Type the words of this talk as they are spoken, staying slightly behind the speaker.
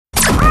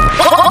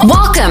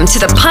Welcome to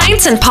the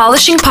Pints and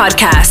Polishing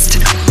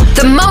Podcast,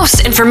 the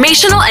most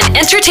informational and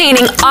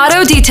entertaining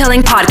auto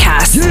detailing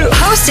podcast,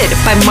 hosted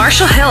by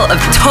Marshall Hill of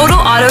Total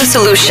Auto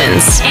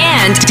Solutions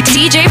and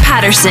DJ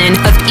Patterson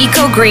of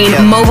Eco Green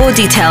Mobile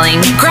Detailing.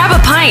 Grab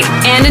a pint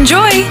and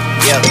enjoy.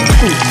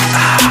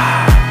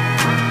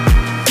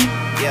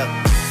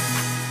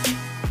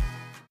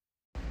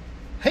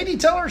 Hey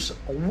detailers,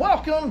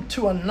 welcome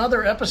to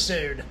another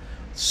episode.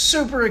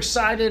 Super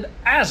excited,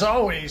 as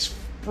always,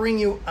 bring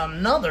you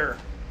another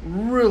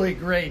really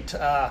great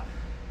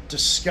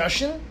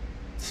discussion,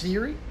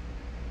 theory,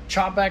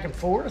 chop back and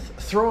forth,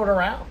 throw it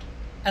around,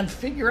 and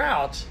figure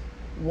out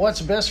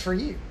what's best for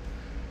you.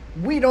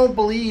 We don't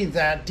believe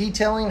that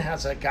detailing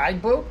has a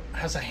guidebook,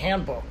 has a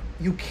handbook.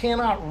 You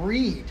cannot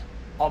read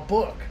a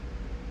book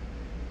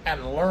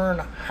and learn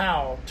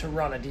how to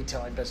run a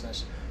detailing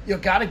business.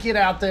 You've got to get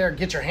out there,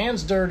 get your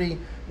hands dirty,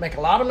 make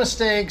a lot of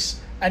mistakes,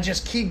 and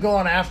just keep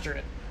going after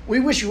it. We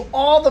wish you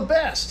all the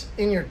best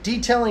in your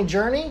detailing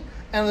journey,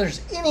 and if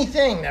there's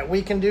anything that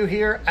we can do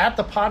here at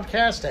the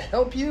podcast to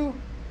help you,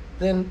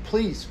 then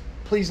please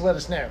let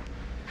us know.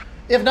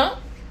 If not,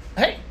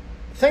 hey,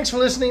 thanks for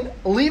listening.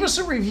 Leave us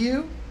a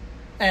review,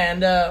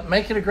 and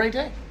make it a great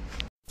day.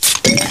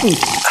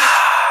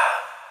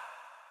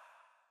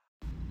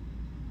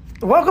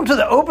 Welcome to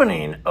the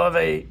opening of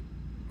a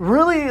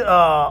really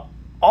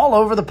all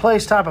over the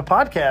place type of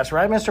podcast,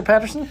 right, Mr.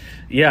 Patterson?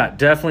 Yeah,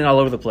 definitely all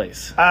over the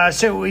place.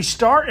 So we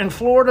start in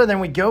Florida, then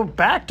we go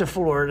back to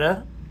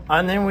Florida,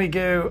 and then we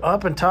go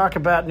up and talk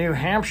about New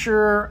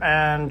Hampshire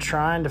and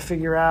trying to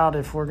figure out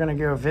if we're going to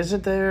go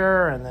visit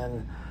there, and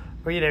then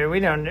we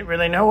don't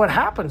really know what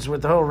happens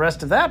with the whole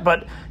rest of that.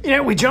 But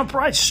we jump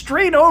right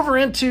straight over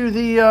into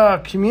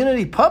the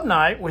community pub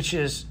night, which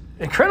is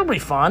incredibly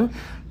fun.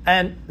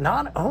 And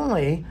not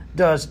only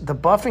does the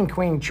Buffing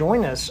Queen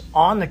join us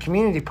on the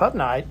community pub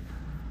night,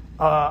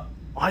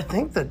 I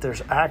think that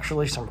there's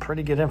actually some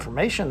pretty good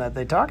information that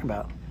they talk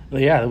about. Well,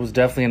 yeah, it was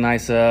definitely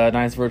a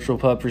nice virtual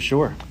pub for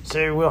sure.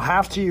 So we'll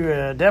have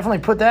to definitely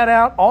put that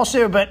out.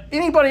 Also, but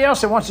anybody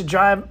else that wants to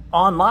jive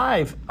on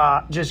live,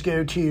 just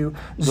go to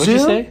What'd Zoom. you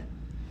say?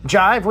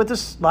 Jive with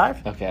us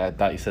live. Okay, I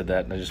thought you said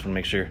that. I just want to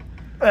make sure.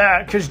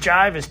 Because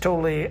jive is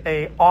totally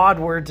a odd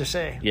word to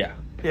say. Yeah.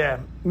 Yeah,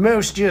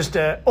 most just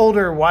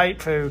older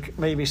white folk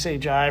maybe say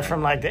jive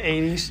from like the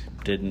 80s.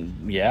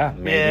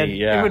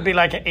 Maybe. It would be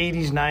like an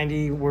 80s,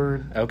 90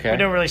 word. Okay. We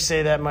don't really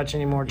say that much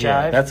anymore,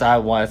 jive. Yeah, that's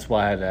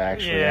why I had to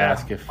actually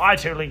ask if I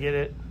totally get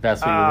it.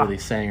 That's what you're really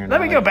saying or not.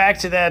 Let me go back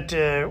to that.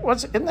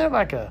 Isn't there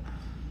like a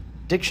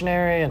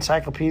dictionary,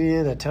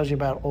 encyclopedia that tells you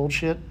about old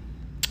shit?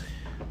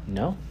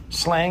 No.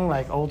 Slang,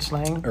 like old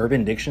slang?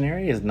 Urban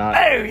Dictionary is not.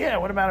 Oh, yeah.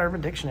 What about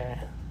Urban Dictionary?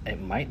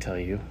 It might tell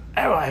you.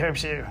 Oh, I hope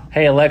so.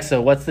 Hey,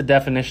 Alexa, what's the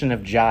definition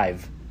of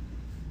jive?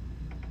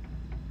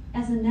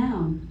 As a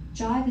noun,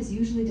 jive is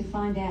usually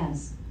defined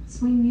as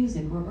swing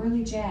music or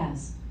early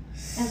jazz.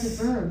 As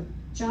a verb,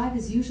 jive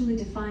is usually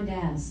defined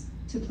as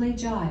to play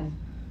jive.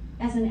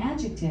 As an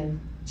adjective,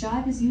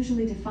 jive is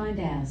usually defined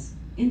as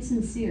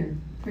insincere,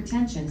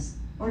 pretentious,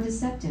 or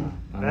deceptive.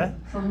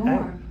 For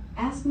more,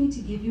 ask me to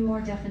give you more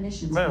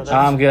definitions. Well,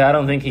 I'm good. I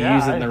don't think he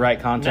used it in the right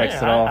context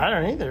at all. I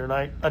don't either.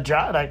 Like a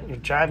jive, like you're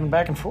jiving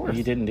back and forth.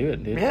 You didn't do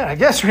it, dude. Yeah, I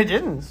guess we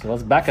didn't. So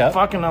let's back up.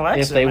 Fucking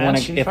Alexa,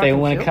 if they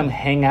want to come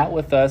hang out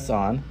with us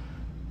on.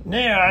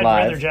 Yeah, I'd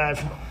live.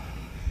 rather jive.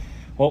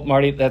 Well,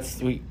 Marty,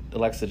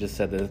 Alexa just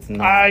said that it's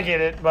not. I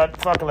get it, but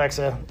fuck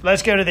Alexa.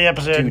 Let's go to the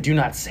episode. Dude, do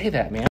not say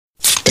that, man.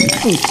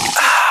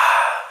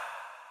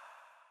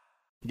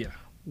 Yeah.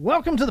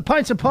 Welcome to the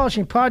Pints and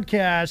Polishing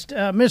Podcast.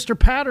 Mr.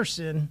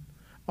 Patterson,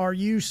 are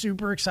you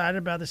super excited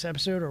about this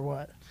episode or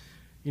what?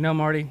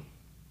 Marty,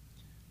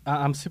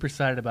 I'm super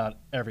excited about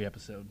every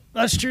episode.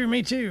 That's true,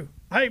 me too.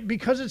 Hey,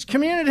 because it's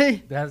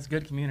community. That's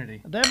good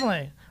community.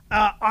 Definitely.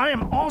 I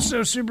am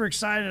also super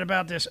excited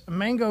about this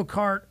Mango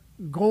Cart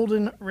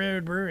Golden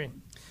Road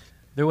Brewing.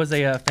 There was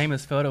a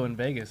famous photo in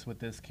Vegas with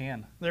this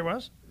can. There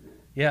was?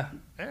 Yeah.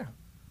 Yeah.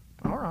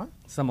 All right.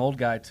 Some old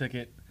guy took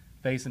it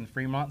facing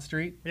Fremont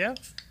Street. Yeah.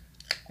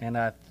 And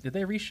did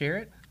they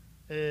reshare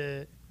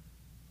it?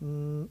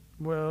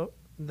 Well,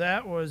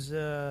 that was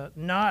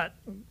not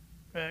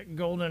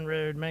Golden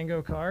Road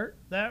Mango Cart.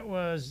 That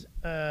was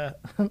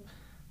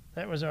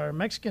that was our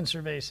Mexican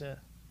cerveza.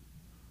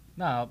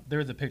 No,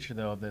 there's a picture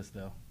though of this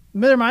though.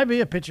 There might be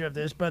a picture of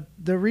this, but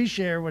the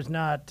reshare was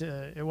not.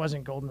 It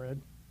wasn't Golden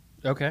Road.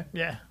 Okay.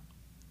 Yeah,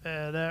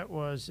 that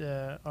was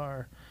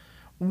our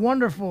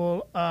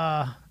wonderful.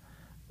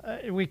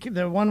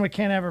 The one we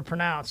can't ever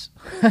pronounce.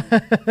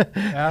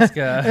 Ask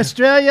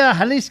Australia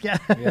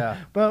Jalisca. Yeah.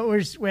 But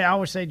we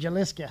always say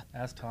Jalisca.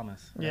 Ask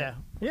Thomas. Right? Yeah.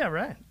 Yeah,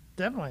 right.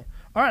 Definitely.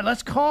 All right,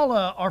 let's call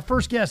our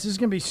first guest. This is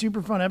going to be a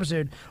super fun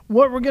episode.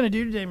 What we're going to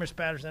do today, Mr.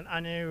 Patterson, I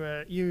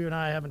know you and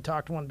I haven't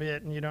talked one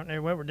bit, and you don't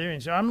know what we're doing.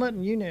 So I'm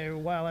letting you know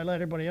while I let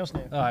everybody else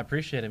know. Oh, I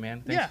appreciate it,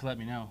 man. Thanks for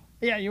letting me know.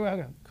 Yeah, you're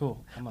welcome.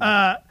 Cool.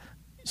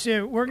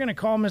 So we're going to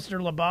call Mr.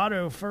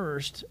 Lobato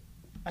first,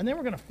 and then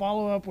we're going to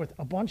follow up with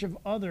a bunch of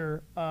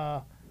other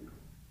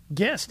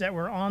guests that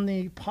were on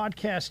the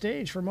podcast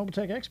stage for Mobile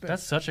Tech Expo.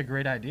 That's such a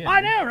great idea.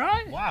 I dude. know,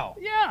 right? Wow.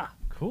 Yeah.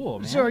 Cool,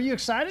 man. So are you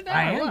excited now?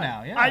 I or am what?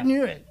 now, yeah. I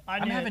knew it.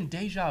 I'm having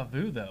deja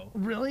vu, though.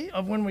 Really?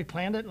 Of when we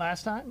planned it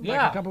last time? Like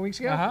Yeah. a couple weeks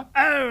ago? Uh-huh.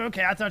 Oh,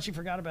 okay. I thought you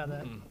forgot about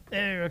that.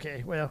 Oh,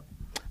 okay. Well,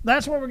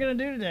 that's what we're going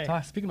to do today.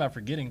 Speaking about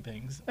forgetting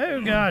things.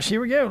 Oh, gosh. Here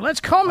we go.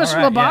 Let's call Mr. All right,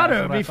 yeah, that's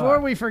Lobato what I before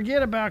thought. we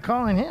forget about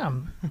calling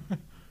him.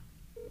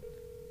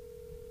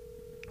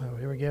 Oh,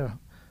 here we go.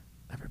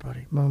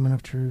 Everybody, moment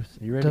of truth.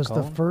 You ready to Does call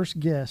the him? first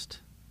guest...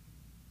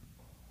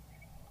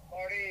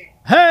 Marty,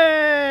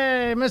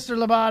 Hey, Mr.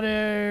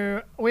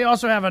 Lobato. We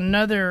also have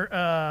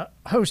another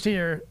host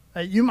here.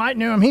 You might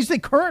know him. He's the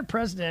current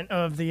president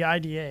of the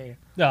IDA.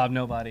 No, I'm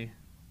nobody.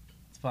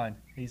 It's fine.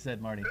 He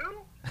said Marty. who?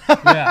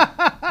 Yeah,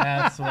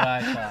 that's what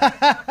I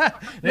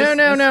thought.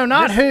 No,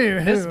 not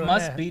who. This Who,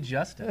 must yeah. be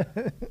Justin.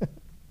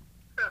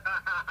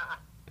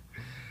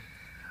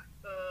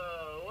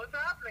 What's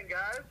happening,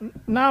 guys?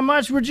 Not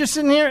much. We're just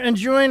sitting here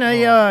enjoying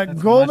a that's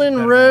much Golden better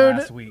than Road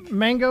last week.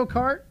 mango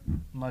cart.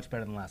 Much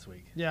better than last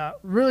week. Yeah,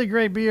 really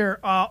great beer.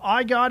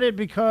 I got it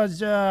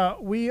because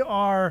we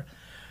are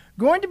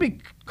going to be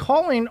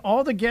calling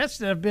all the guests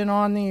that have been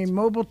on the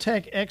Mobile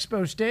Tech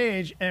Expo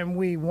stage, and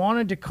we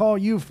wanted to call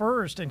you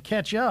first and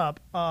catch up.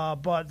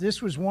 But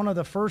this was one of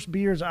the first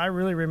beers I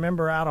really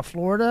remember out of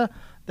Florida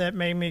that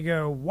made me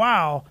go,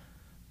 wow,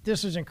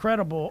 this is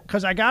incredible.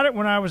 Because I got it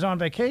when I was on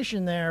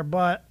vacation there,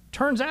 but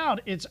turns out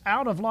it's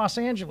out of Los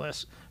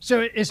Angeles.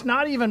 So it's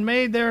not even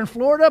made there in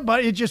Florida,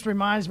 but it just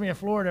reminds me of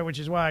Florida, which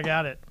is why I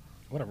got it.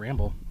 What a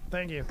ramble.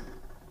 Thank you.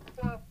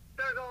 Well,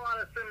 there's a lot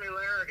of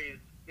similarities,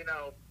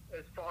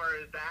 as far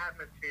as the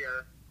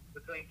atmosphere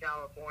between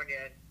California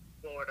and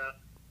Florida,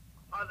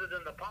 other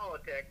than the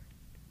politics.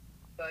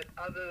 But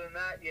other than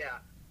that, yeah.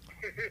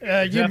 You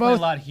Definitely both,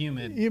 a lot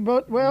humid. you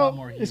both. A Well, lot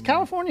more is humid.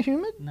 California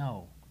humid?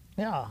 No.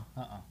 Yeah,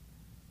 Uh-uh.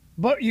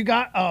 but you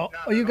got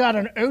you got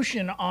an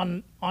ocean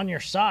on your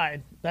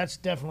side. That's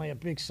definitely a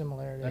big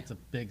similarity. That's a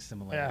big yeah,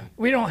 similarity.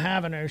 we don't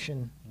have an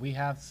ocean, We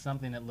have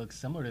something that looks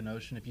similar to an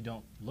ocean if you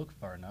don't look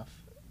far enough.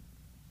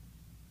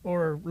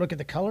 or look at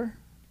the color.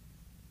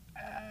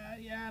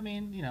 Yeah, I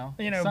mean,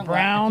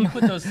 brown. If you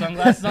put those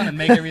sunglasses on and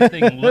make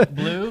everything look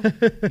blue,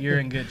 you're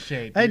in good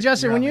shape. Hey, You're-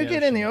 Justin, you're when on you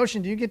get in the ocean.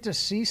 ocean, do you get to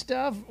see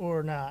stuff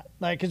or not?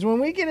 Like, because when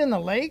we get in the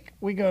lake,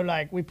 we go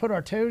we put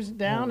our toes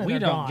down Well, and we they're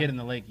don't gone. get in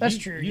the lake. That's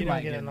You- true. you You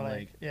might don't get in the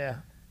lake. Yeah.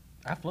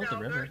 I float the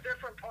river. There's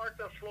different parts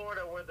of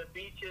Florida where the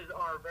beaches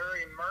are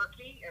very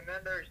murky, and then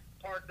there's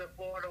parts of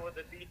Florida where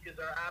the beaches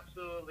are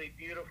absolutely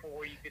beautiful,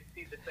 where you can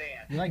see the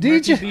sand. You like murky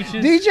DJ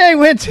beaches? DJ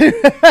went to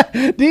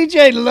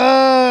DJ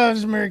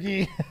loves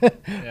murky,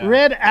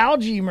 red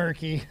algae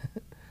murky.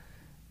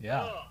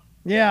 Yeah. Ugh.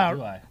 Yeah,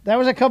 Do I? that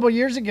was a couple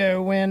years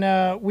ago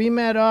when we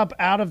met up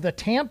out of the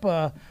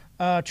Tampa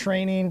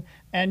training,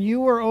 and you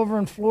were over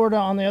in Florida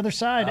on the other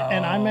side,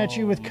 and I met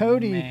you with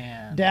Cody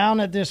man. down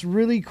at this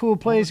really cool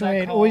place. was We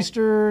that ate called?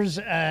 oysters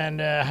and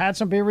had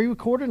some beer. We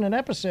recorded an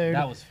episode.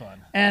 That was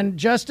fun. And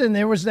Justin,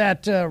 there was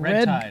that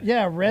red Tide.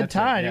 yeah, red That's it,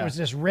 tide. It yeah. was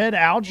this red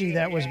algae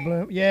that was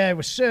bloom. Yeah, it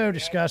was so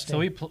disgusting. So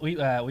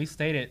we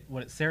stayed at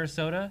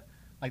Sarasota,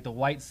 like the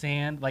white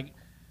sand. Like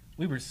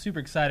we were super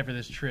excited for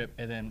this trip,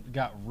 and then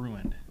got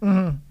ruined.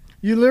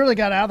 You literally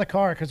got out of the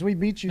car because we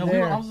beat you No,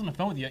 there. I was on the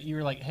phone with you. You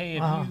were like, "Hey,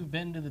 have you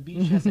been to the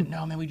beach?" I said,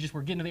 "No, man. We're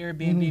getting to the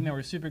Airbnb, man.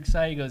 We're super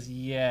excited." He goes,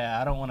 "Yeah,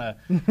 I don't want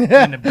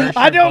to.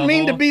 I don't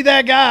mean to be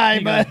that guy,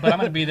 He goes, but but I'm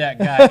going to be that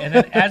guy." And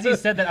then as he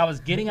said that, I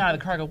was getting out of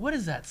the car. I go, "What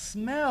is that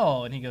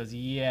smell?" And he goes,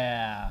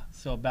 "Yeah."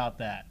 So about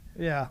that.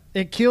 yeah,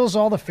 it kills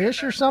all the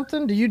fish or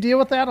something. Do you deal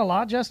with that a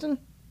lot, Justin?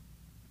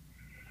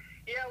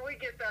 Yeah, we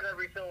get that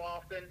every so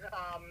often.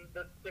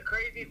 The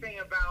crazy thing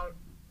about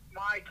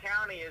my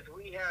county is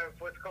we have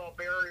what's called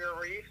barrier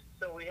reefs.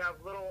 So we have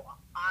little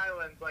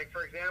islands, like,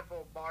 for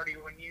example, Marty,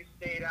 when you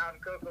stayed out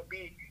in Cocoa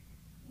Beach,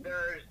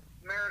 there's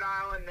Merritt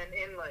Island and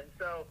inland.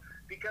 So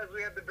because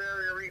we have the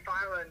barrier reef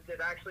islands,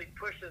 it actually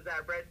pushes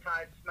that red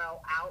tide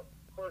smell out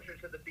closer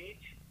to the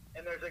beach.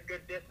 And there's a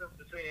good distance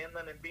between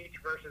inland and beach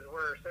versus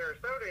where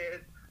Sarasota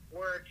is,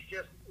 where it's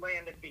just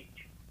land and beach.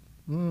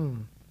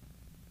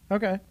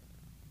 Okay,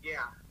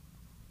 Yeah.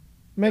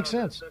 makes So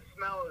sense. The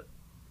smell is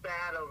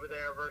bad over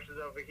there versus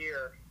over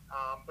here.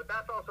 But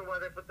that's also why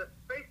they put the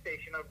space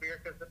station over here,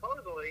 because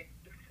supposedly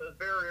those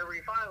barrier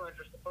reef islands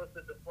are supposed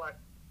to deflect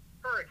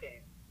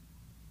hurricanes.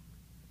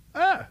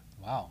 Ah,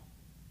 Wow.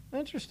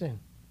 interesting.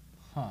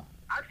 Huh.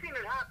 I've seen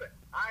it happen.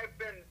 I've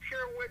been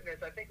pure witness.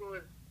 I think it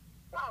was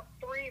about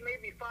 3,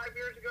 maybe 5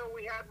 years ago,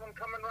 we had one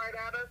coming right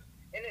at us,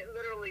 and it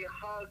literally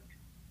hugged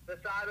the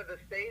side of the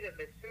state, and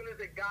as soon as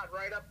it got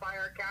right up by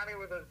our county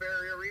where those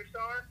barrier reefs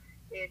are,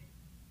 it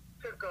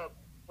took a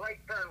right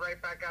turn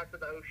right back out to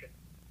the ocean.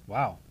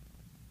 Wow.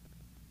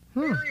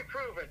 Very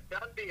proven.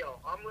 Done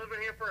deal. I'm living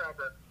here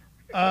forever.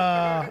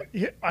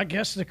 Yeah, I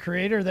guess the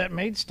creator that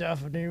made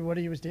stuff knew what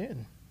he was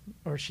doing,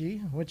 or she,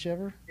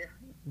 whichever. Yeah.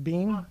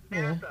 Being, Well,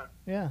 NASA.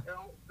 yeah. You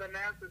know, the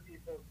NASA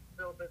people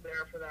built it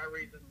there for that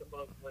reason,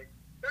 supposedly.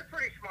 They're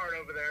pretty smart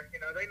over there. You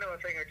know, they know a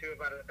thing or two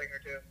about a thing or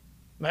two.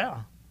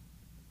 Yeah.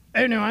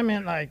 Oh no, I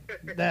meant like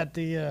that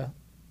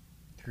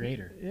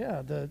Creator.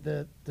 Yeah,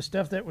 the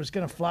stuff that was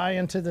going to fly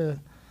into the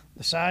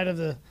side of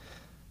the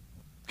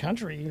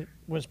country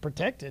was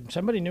protected.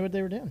 Somebody knew what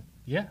they were doing.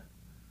 Yeah.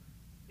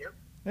 Yep.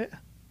 Yeah.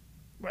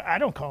 Well, I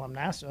don't call him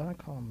NASA. I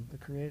call him the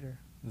Creator.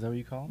 Is that what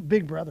you call him?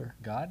 Big Brother.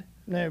 God?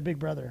 No, Big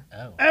Brother.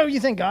 Oh. Oh, you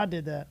think God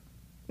did that?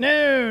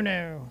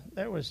 No.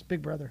 That was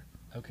Big Brother.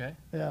 Okay.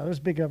 Yeah, it was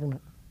big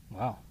government.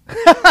 Wow.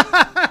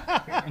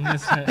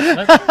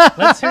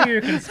 Let's hear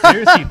your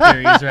conspiracy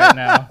theories right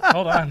now.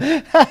 Hold on.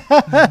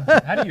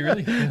 How do you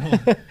really feel?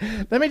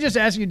 Let me just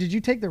ask you, did you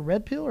take the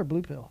red pill or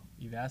blue pill?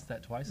 You've asked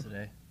that twice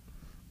today.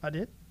 I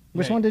did.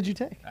 Which Yeah. one did you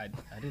take? I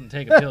didn't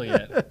take a pill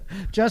yet.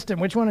 Justin,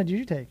 which one did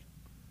you take?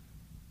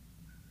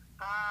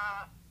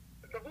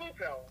 The blue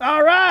pill.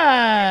 All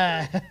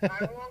right. I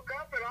woke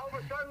up and all of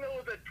a sudden there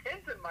was a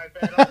tint in my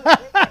bed. I was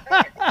like, what the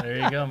heck? There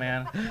you go,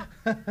 man.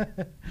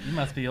 You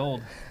must be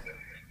old.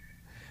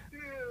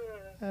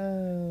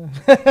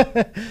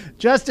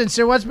 Justin,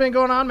 so what's been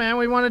going on, man?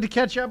 We wanted to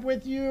catch up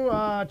with you,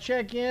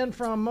 check in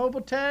from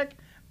Mobile Tech,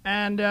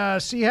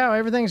 and see how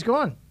everything's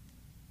going.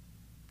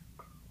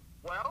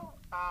 Well,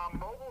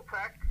 Mobile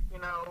Tech,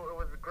 it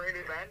was a great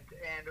event,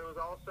 and it was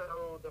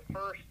also the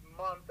first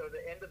month or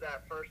the end of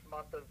that first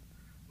month of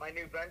my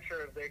new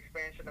venture of the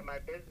expansion of my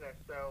business.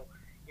 So,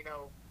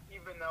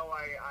 even though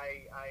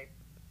I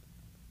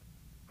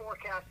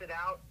forecasted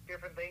out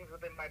different things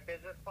within my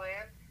business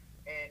plan,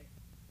 and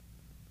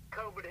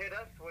COVID hit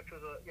us, which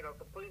was a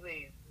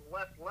completely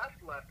left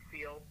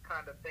field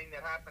kind of thing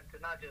that happened to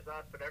not just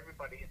us but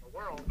everybody in the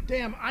world.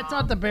 Damn, I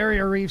thought the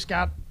barrier reefs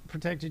got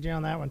protected you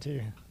on that one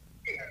too.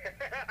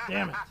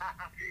 Damn it.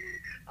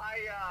 I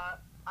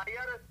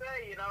gotta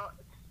say,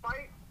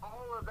 despite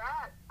all of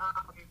that,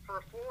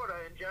 for Florida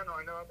in general,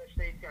 I know other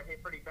states got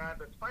hit pretty bad,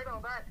 but despite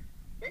all that,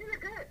 things are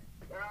good.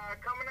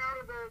 Coming out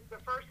of the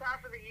first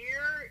half of the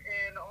year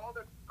and all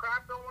the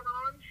crap going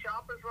on,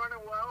 shop is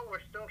running well.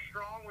 We're still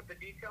strong with the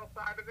detail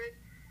side of it,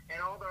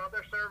 and all the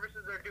other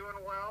services are doing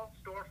well.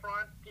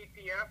 Storefront,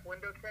 PPF,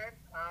 window tint.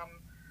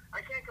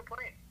 I can't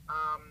complain.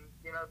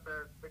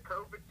 The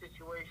COVID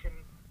situation,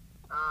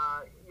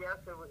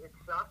 yes, it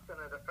sucks and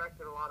it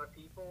affected a lot of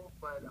people,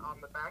 but on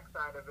the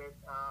backside of it,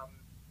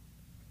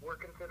 we're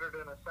considered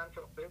an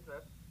essential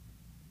business.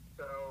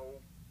 So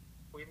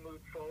we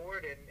moved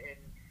forward and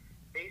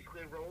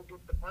basically rolled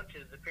with the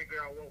punches to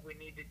figure out what we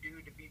need to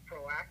do to be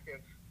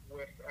proactive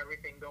with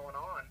everything going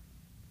on.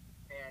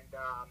 And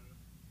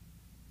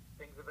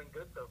things have been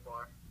good so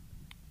far.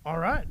 All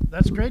right.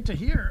 That's great to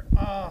hear.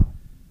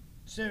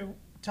 So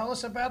tell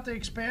us about the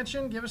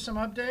expansion. Give us some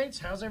updates.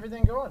 How's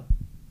everything going?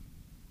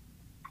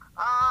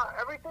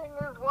 Everything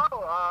is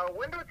well.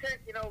 Window tint,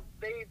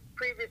 they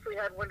previously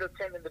had window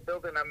tint in the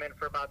building I'm in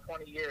for about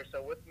 20 years.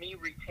 So with me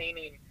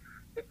retaining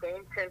the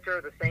same tinter,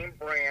 the same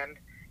brand,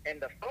 and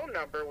the phone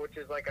number, which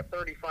is like a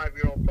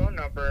 35-year-old phone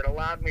number, it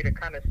allowed me to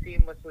kind of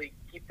seamlessly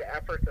keep the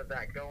efforts of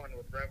that going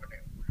with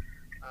revenue.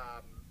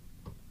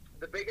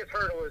 The biggest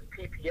hurdle is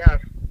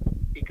PPF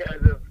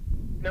because of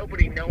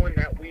nobody knowing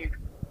that we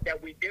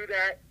do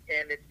that,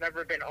 and it's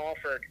never been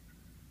offered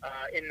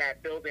in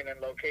that building and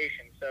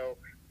location. So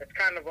it's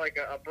kind of like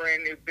a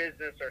brand new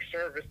business or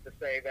service to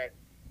say that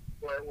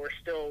we're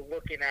still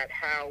looking at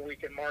how we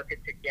can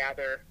market to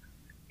gather,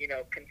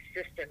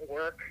 consistent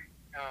work.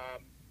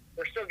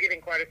 We're still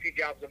getting quite a few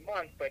jobs a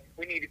month, but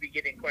we need to be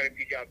getting quite a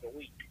few jobs a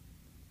week.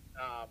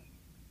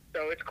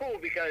 So it's cool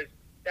because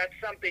that's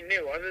something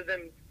new. Other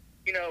than,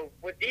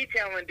 with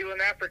detailing, doing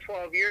that for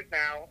 12 years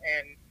now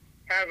and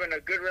having a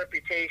good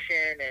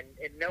reputation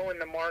and knowing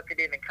the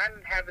marketing and kind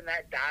of having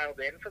that dialed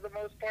in for the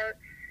most part,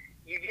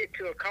 you get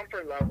to a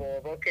comfort level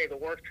of, okay, the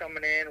work's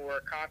coming in, we're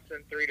a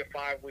constant 3 to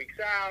 5 weeks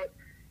out,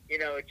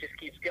 it just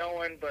keeps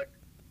going. But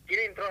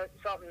getting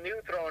something new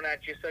thrown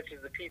at you, such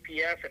as the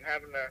PPF, and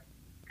having to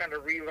kind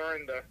of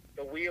relearn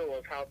the wheel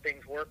of how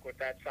things work with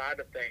that side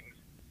of things,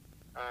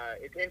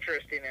 it's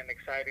interesting and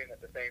exciting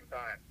at the same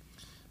time.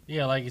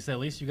 Yeah, like you said, at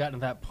least you got to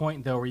that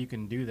point, though, where you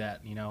can do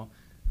that,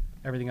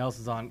 Everything else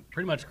is on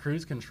pretty much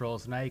cruise control,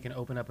 so now you can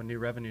open up a new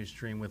revenue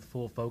stream with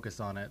full focus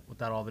on it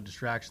without all the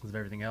distractions of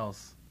everything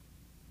else.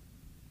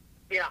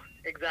 Yeah,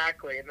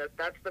 exactly, and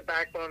that's the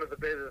backbone of the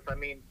business. I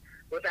mean,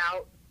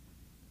 without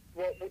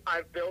what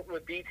I've built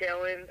with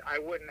detailing, I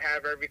wouldn't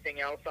have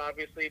everything else,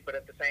 obviously, but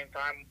at the same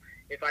time,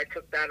 if I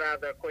took that out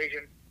of the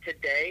equation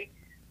today,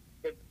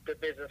 the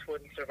business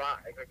wouldn't survive.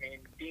 I mean,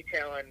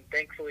 detailing,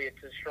 thankfully,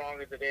 it's as strong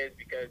as it is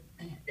because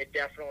it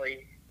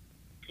definitely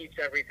keeps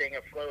everything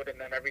afloat, and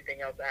then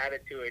everything else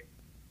added to it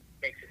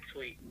makes it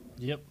sweet.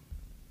 Yep.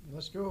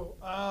 That's cool.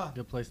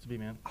 Good place to be,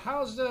 man.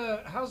 How's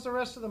the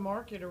rest of the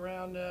market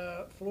around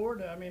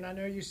Florida? I mean, I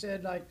know you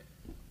said like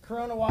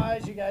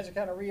Corona-wise, you guys are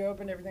kind of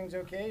reopened, everything's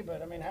okay,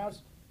 but I mean,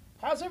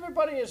 how's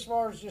everybody as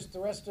far as just the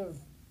rest of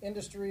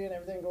industry and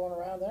everything going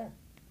around there?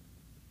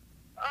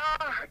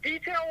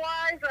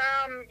 Detail-wise,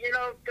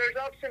 there's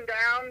ups and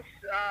downs,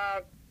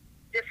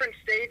 different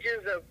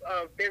stages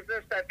of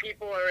business that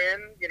people are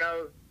in.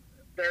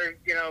 They're,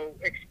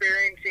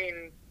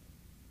 experiencing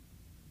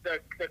the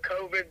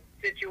COVID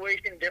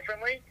situation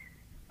differently.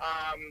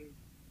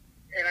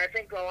 and I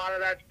think a lot of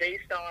that's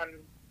based on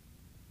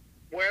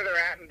where they're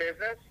at in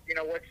business, you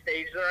know, what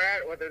stage they're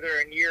at, whether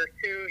they're in year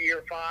 2,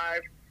 year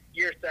 5,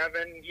 year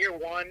 7, year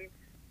 1.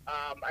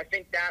 I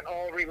think that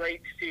all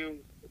relates to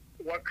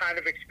what kind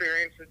of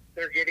experience that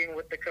they're getting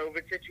with the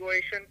COVID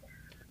situation.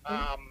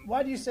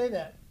 Why do you say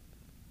that?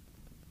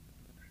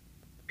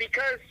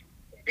 Because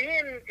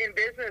being in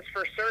business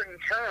for certain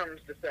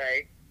terms, to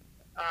say,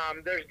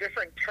 there's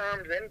different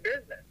terms in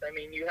business. I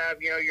mean, you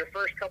have, you know, your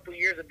first couple of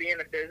years of being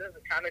in business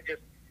and kind of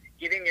just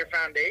getting your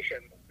foundation,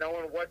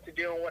 knowing what to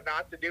do and what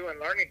not to do and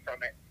learning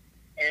from it.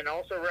 And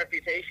also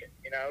reputation.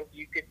 You know,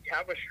 you could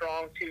have a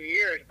strong 2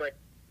 years, but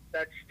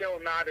that's still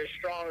not as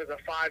strong as a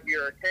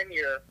 5-year or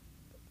 10-year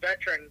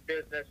veteran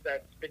business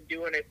that's been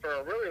doing it for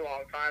a really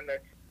long time,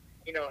 that's,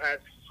 you know, has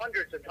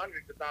hundreds and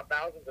hundreds, if not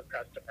thousands of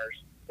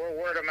customers, where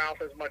word of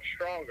mouth is much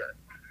stronger.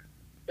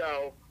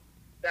 So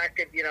that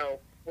could, you know,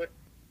 with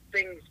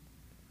things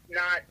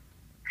not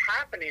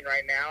happening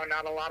right now,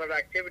 not a lot of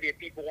activity of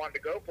people wanting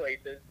to go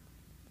places,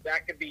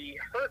 that could be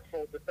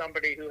hurtful to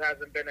somebody who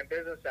hasn't been in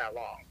business that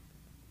long.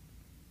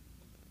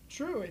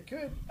 True, it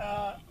could.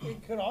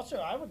 It could also,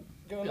 I would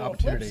go a little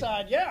flip Opportunity.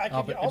 side. Yeah, I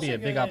could It'd also be a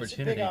big go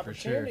opportunity big for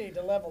sure. opportunity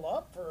to level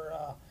up for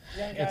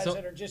young guys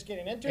that are just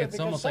getting into it. It's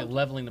almost like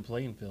leveling the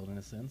playing field in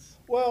a sense.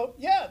 Well,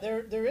 yeah,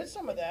 there is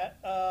some of that.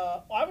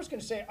 I was going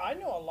to say, I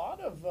know a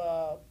lot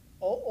of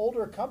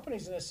older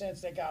companies in a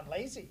sense that got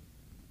lazy.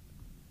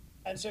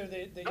 And so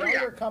the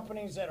younger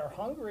companies that are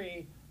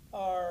hungry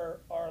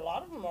are a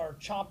lot of them are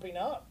chomping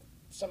up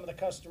some of the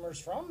customers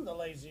from the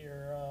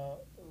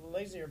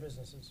lazier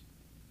businesses.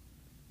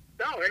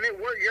 No, and it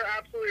works. You're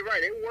absolutely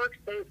right. It works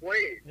both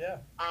ways. Yeah.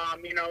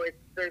 You know, it's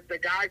the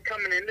guy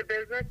coming into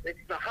business. It's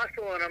the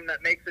hustle in them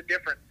that makes a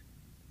difference.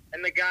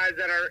 And the guys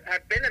that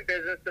have been in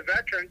business, the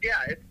veterans,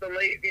 yeah, it's the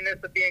laziness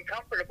of being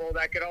comfortable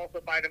that could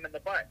also bite them in the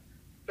butt.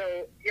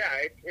 So yeah,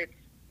 it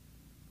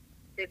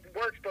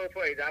works both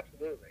ways,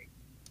 absolutely.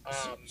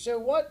 So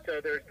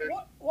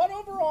what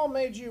overall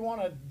made you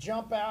want to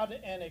jump out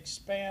and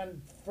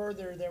expand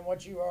further than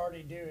what you were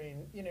already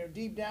doing? You know,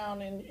 deep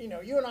down, and you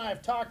know, you and I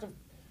have talked,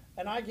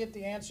 and I get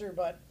the answer,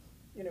 but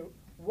you know,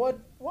 what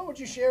would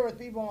you share with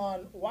people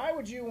on why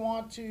would you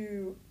want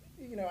to?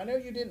 You know, I know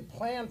you didn't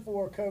plan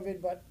for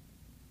COVID, but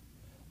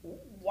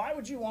why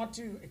would you want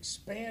to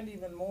expand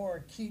even more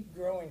and keep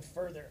growing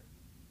further?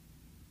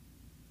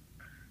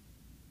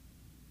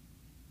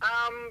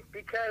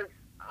 Because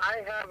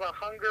I have a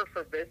hunger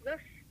for business,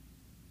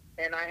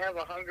 and I have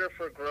a hunger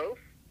for growth.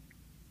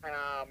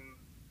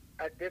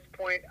 At this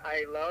point,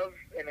 I love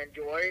and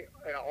enjoy,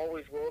 and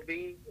always will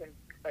be,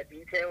 a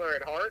detailer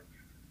at heart.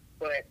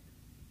 But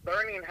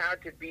learning how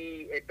to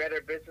be a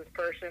better business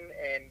person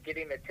and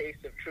getting a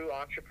taste of true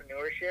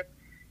entrepreneurship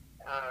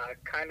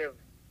kind of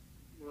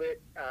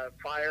lit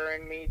fire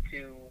in me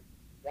to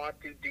want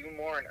to do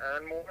more and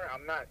earn more.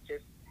 I'm not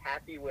just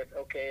happy with,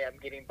 okay, I'm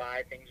getting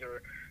by, things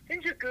are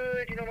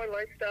good, you know, my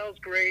lifestyle's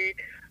great,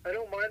 I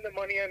don't mind the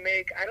money I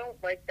make. I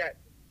don't like that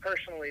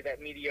personally, that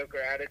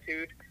mediocre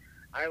attitude.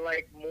 I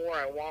like more,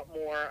 I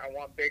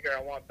want bigger,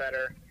 I want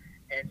better.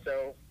 And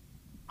so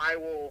I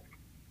will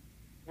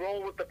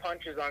roll with the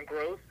punches on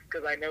growth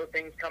because I know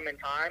things come in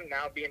time.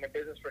 Now being in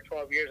business for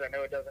 12 years, I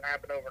know it doesn't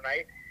happen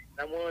overnight.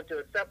 And I'm willing to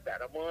accept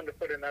that. I'm willing to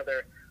put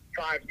another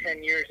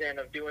 5-10 years in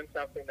of doing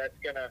something that's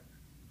going to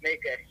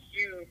make a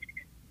huge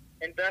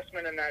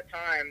investment in that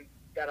time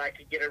that I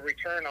could get a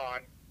return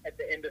on at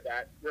the end of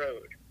that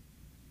road.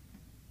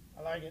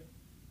 I like it.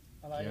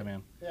 Yeah,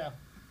 man. Yeah.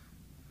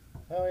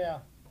 Hell yeah.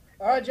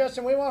 All right,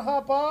 Justin, we want to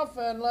hop off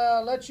and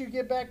let you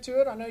get back to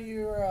it. I know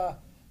you're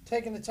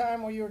taking the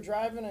time while you were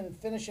driving and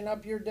finishing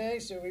up your day,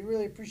 so we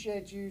really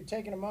appreciate you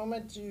taking a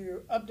moment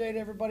to update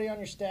everybody on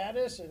your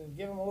status and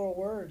give them a little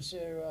word.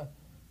 So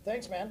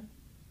thanks, man.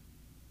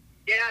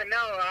 Yeah,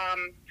 no,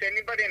 to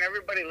anybody and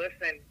everybody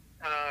listening,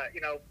 you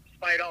know,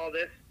 despite all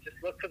this, just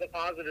look for the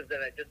positives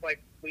in it. Just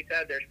like we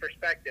said, there's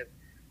perspective.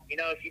 You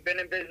know, if you've been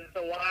in business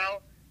a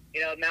while, you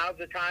know, now's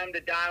the time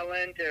to dial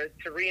in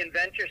to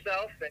reinvent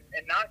yourself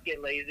and not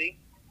get lazy.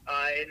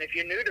 And if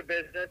you're new to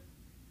business,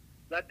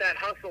 let that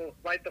hustle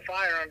light the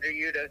fire under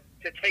you to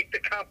take the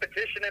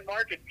competition and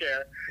market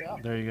share. Yeah.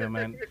 There you go,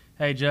 man.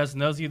 Hey, Justin,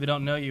 those of you that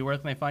don't know you, where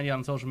can they find you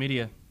on social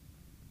media?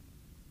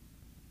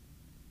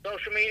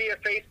 Social media,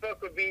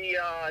 Facebook would be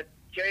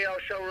JL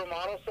Showroom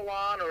Auto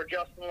Salon or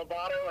Justin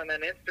Lobato, and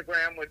then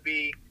Instagram would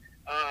be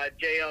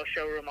JL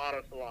Showroom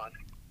Auto Salon.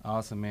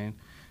 Awesome, man.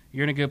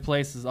 You're in a good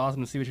place. It's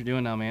awesome to see what you're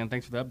doing now, man.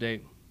 Thanks for the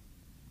update.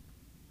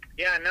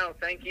 Yeah, no,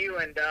 thank you,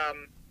 and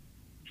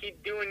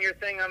keep doing your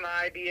thing on the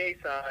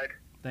IDA side.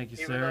 Thank you,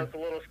 Even though sir. it's a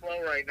little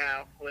slow right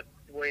now with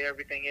the way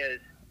everything is.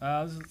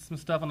 There's some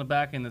stuff on the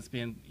back end that's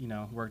being, you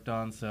know, worked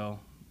on. So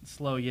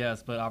slow,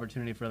 yes, but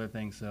opportunity for other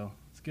things. So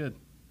it's good.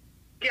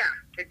 Yeah,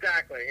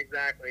 exactly.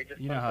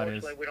 Just You know how it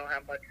is. unfortunately, we don't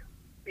have much.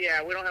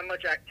 Yeah, we don't have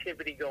much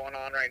activity going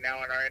on right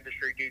now in our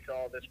industry due to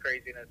all this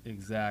craziness.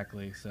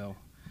 Exactly. So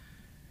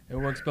it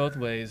works both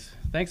ways.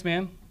 Thanks,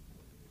 man.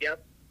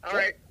 Yep. All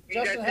right. You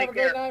Justin, guys have take a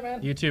great care. night,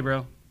 man. You too,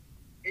 bro.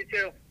 You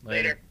too.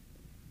 Later. Later.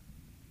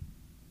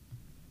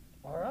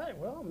 All right.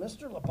 Well,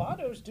 Mr.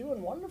 Lobato's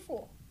doing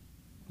wonderful.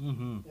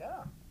 Mm-hmm.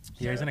 Yeah.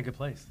 Yeah, he's in a good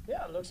place.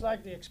 Yeah, it looks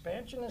like the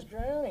expansion has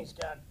grown. He's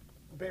got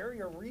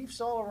barrier reefs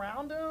all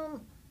around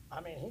him.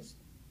 I mean, he's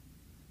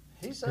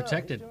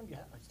protected. He's doing,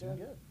 he's doing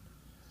good.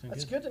 Doing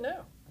That's good to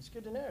know. That's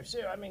good to know.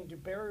 So, I mean, do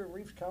barrier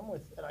reefs come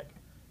with, like,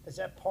 is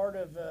that part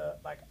of,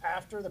 like,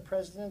 after the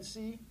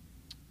presidency?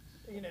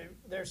 You know,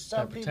 there's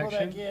some people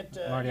that get,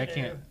 Marty, you I know,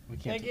 can't. We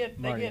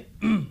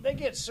can't. they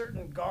get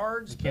certain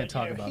guards. We can't but,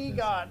 talk you know, about he this.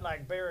 got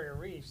like barrier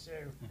reefs. So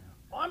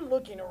I'm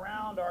looking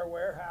around our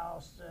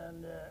warehouse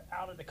and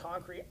out of the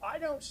concrete. I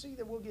don't see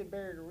that we'll get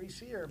barrier reefs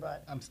here,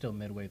 but I'm still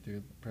midway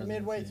through the presidency.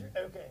 midway through.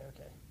 Okay.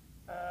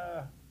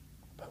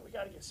 But we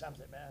got to get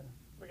something, man.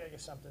 We got to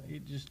get something. You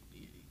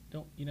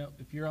don't. You know,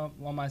 if you're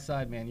on my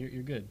side, man,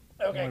 you're good.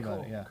 Okay, Don't worry cool.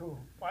 about it, yeah. Cool.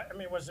 I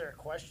mean, was there a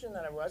question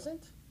that I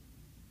wasn't?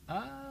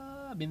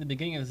 I mean, the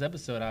beginning of this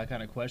episode, I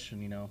kind of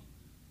questioned, you know,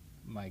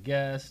 my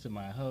guest and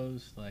my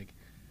host, like,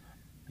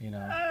 you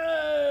know.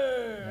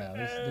 Yeah,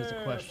 there's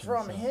a question,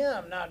 from so.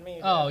 him, not me.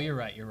 Oh, you're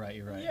right.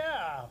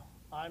 Yeah,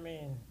 I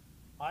mean,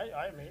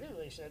 I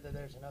immediately said that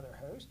there's another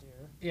host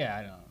here. Yeah,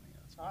 I don't know. Yeah,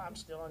 that's fine. I'm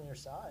still on your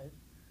side.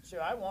 So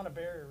I want a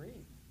barrier reef.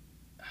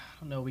 I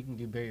don't know. We can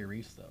do barrier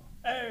reefs though.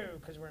 Oh,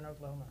 because we're in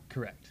Oklahoma.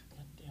 Correct.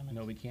 God damn it. You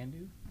know what we can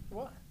do?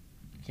 What?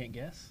 You can't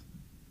guess.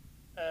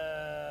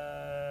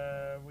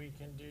 We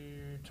can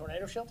do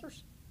tornado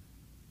shelters.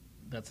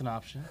 That's an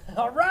option.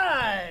 All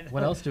right.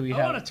 What else do we I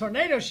have? want a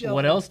tornado shelter.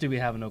 What else do we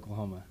have in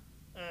Oklahoma?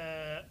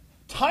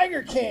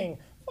 Tiger King.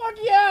 Fuck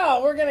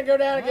yeah! We're gonna go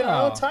down and get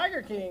our own Oh.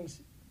 Tiger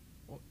Kings.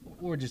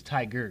 Or just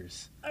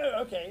tigers.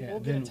 Oh, okay. Yeah, We'll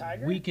get a then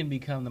tiger. we can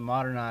become the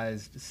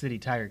modernized city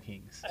Tiger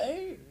Kings, Oh,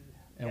 and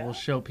yeah. we'll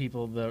show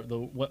people the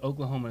what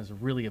Oklahoma is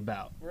really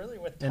about. Really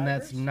with tigers? And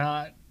that's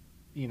not,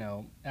 you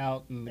know,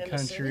 out in the In the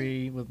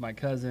country with my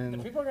The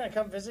cousin people are gonna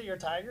come visit your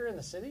tiger in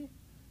the city.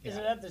 Is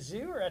Yeah. it at the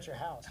zoo or at your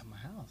house? at my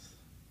house,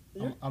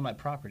 You're- on my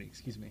property.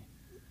 Excuse me.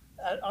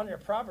 On your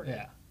property.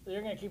 Yeah.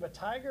 You're gonna keep a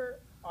tiger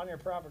on your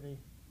property.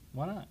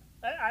 Why not?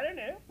 I don't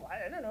know.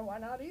 I don't know. Why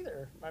not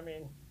either? I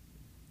mean,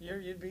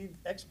 you'd be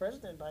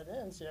ex-president by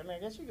then. So I mean, I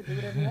guess you could do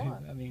whatever you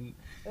want. I mean,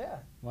 Yeah.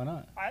 why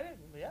not?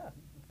 Yeah.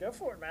 Go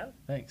for it, man.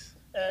 Thanks.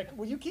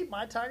 Will you keep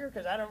my tiger?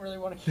 Because I don't really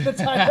want to keep a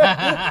tiger.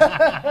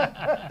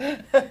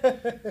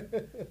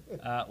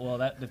 Well,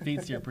 that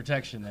defeats your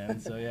protection then.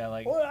 So yeah,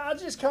 like. Well, I'll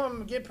just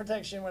come get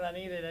protection when I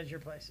need it at your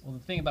place. Well,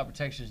 the thing about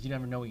protection is you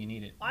never know when you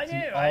need it. I So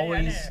you know, I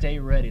always know. stay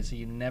ready, so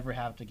you never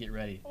have to get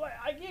ready. Well,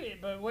 I get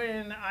it, but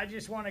when I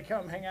just want to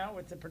come hang out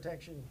with the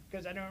protection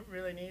because I don't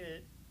really need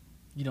it.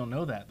 You don't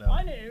know that though.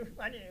 I do.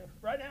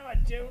 Right now I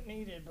don't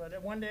need it, but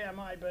one day I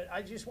might. But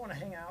I just want to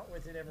hang out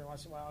with it every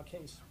once in a while in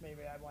case maybe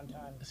I have one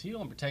time. So you don't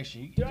want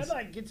protection. You Do just,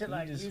 I get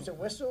to use a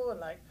whistle and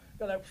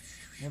go like?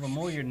 Well, the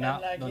more you're and,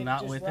 not like, it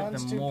not just with it,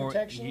 runs the to more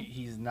protection?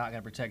 he's not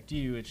going to protect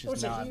you. It's just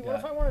What's a not. he? What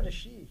if I wanted a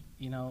she?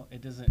 You know,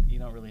 it doesn't. You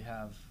don't really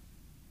have.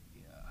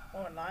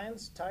 Oh, and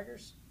lions,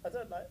 tigers. I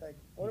thought like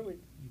what are we?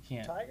 You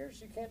can't.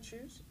 Tigers? You can't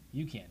choose.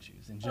 You can't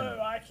choose in general.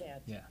 Oh, I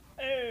can't. Yeah.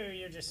 Oh,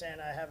 you're just saying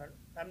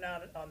I'm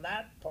not on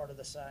that part of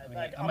the side. I mean,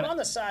 Like I'm I'm gonna- on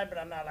the side, but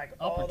I'm not like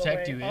I'll all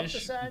protect the you way up the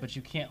ish, side. but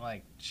you can't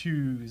like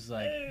choose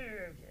like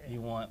Okay.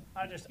 you want.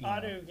 I just you know.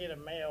 auto get a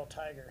male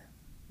tiger.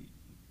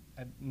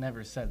 I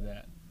never said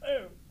that.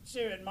 Oh, so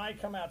it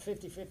might come out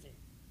 50-50.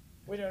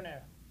 We don't know.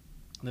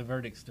 The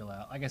verdict's still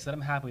out. Like I said, I'm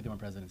happy with my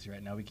presidency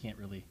right now. We can't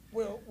really.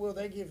 Will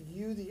they give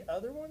you the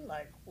other one?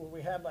 Like, will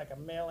we have like a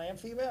male and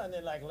female, and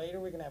then like later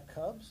we can have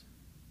cubs?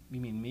 You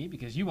mean me?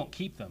 Because you won't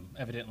keep them,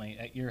 evidently,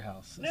 at your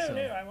house. No, so,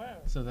 no, I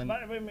won't. So then,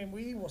 But I mean,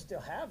 we will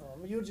still have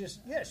them. You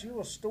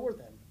will store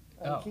them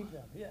and Oh. keep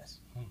them.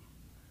 Yes,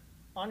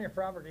 on your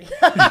property.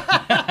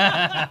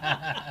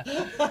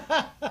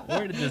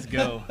 where did this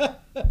go?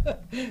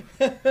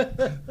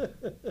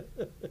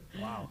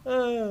 Wow.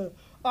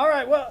 All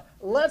right, well,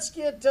 let's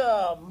get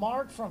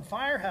Mark from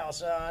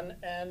Firehouse on,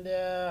 and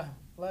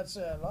let's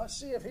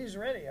see if he's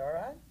ready. All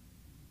right.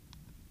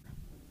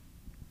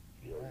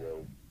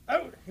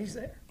 Oh, he's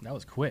there. That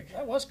was quick.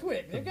 That was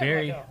quick. They got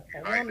Very-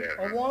 like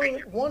a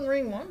one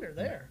ring wonder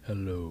there.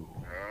 Hello.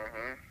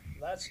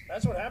 That's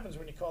what happens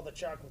when you call the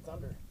chocolate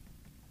thunder.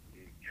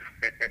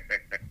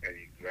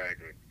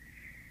 Exactly.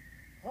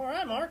 All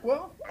right, Mark.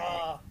 Well,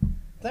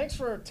 thanks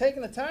for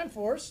taking the time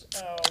for us.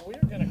 We're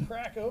going to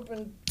crack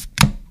open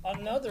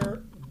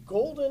another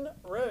Golden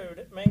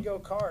Road Mango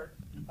Cart.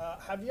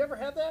 Have you ever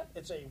had that?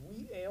 It's a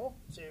wheat ale.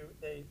 So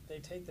they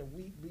take the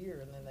wheat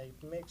beer and then they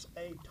mix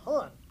a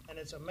ton, and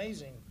it's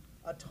amazing.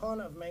 A ton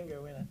of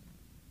mango in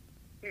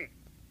it.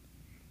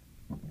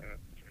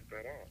 Check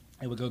that out.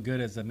 It would go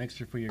good as a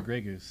mixture for your Grey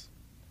Goose.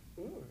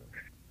 Ooh.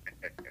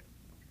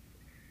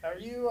 Are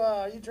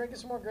you drinking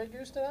some more Grey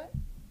Goose tonight?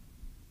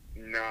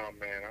 No,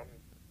 man,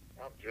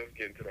 I'm just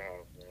getting to the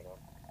house, man.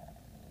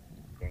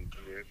 I'm going to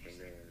do this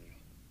and then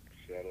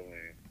settle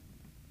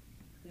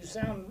in. You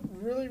sound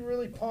really,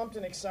 really pumped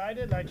and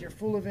excited, like you're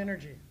full of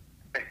energy.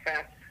 I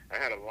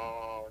had a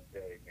long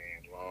day,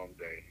 man. Long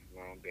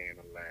day in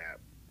the lab.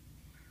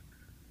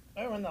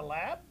 Oh, in the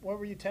lab? What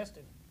were you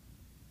testing?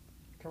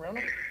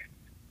 Corona?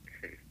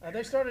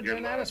 They started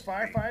doing that You're as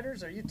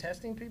firefighters. Are you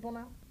testing people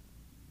now?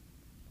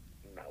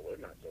 No, we're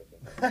not testing.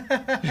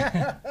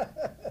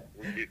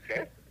 We get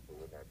tested, but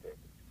we're not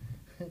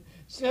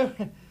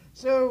testing.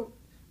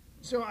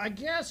 So I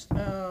guess,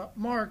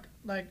 Mark,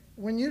 like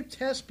when you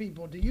test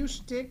people, do you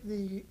stick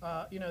the,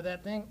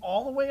 that thing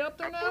all the way up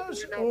their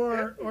nose,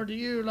 or do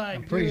you like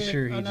I'm pretty do it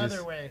sure he another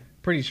just- way?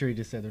 Pretty sure he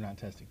just said they're not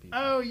testing people.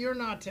 Oh, you're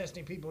not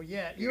testing people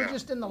yet. You're No,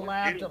 just in the we're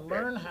lab getting to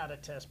learn tested. how to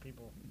test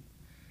people.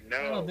 No,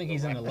 I don't think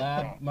he's in the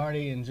lab,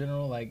 Marty. In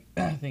general, like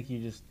I think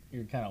you're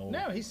kind of old.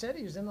 No, he said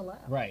he was in the lab.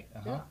 Right. Uh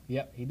huh. Yeah.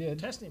 Yep, he did.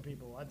 Testing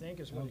people, I think,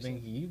 is I what don't he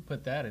think you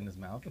put that in his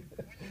mouth.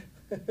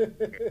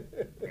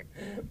 said.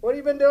 What have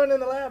you been doing in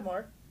the lab,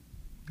 Mark?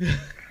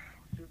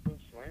 Super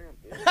slam,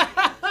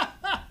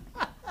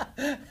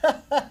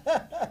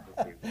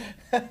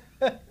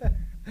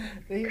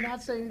 Did he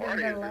not say anything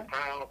Marty about is a lab?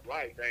 high off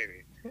life, ain't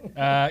he?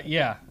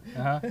 Yeah.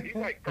 Uh huh. He's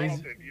like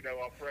Carlton,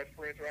 on Fresh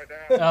Prince right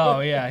now. Oh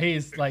yeah,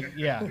 he's like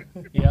yep.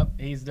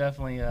 He's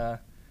definitely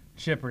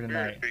chipper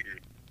tonight.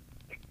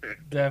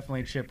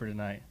 Definitely chipper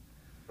tonight.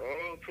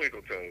 Oh,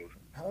 Twinkle Toes.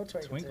 Oh,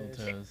 Twinkle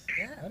Toes.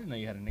 Yeah. I didn't know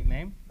you had a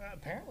nickname.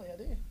 Apparently, I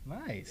do.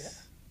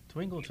 Nice.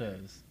 Twinkle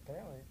Toes.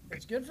 Apparently,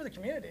 it's good for the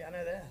community. I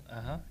know that.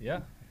 Uh huh. Yeah.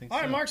 I think All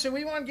right, so. Mark. So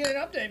we want to get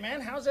an update,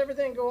 man. How's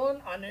everything going?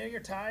 I know you're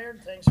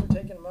tired. Thanks for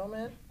taking a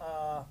moment.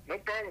 No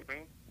problem,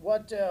 man.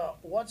 What's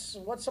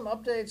some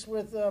updates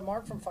with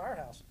Mark from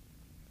Firehouse?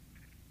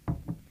 Not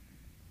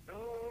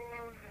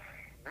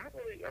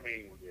really. I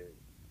mean,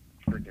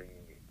 we're freaking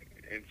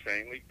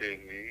insanely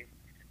busy.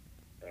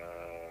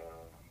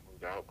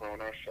 We've outgrown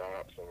our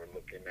shop, so we're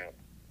looking at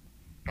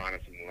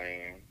finding some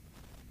land,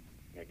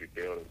 maybe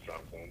building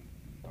something.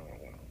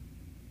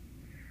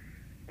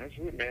 That's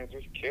it, man.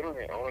 Just killing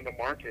it, all in the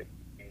market,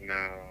 and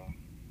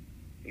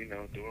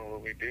doing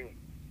what we do.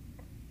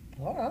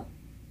 All right.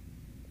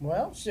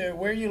 Well, so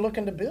where are you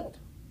looking to build?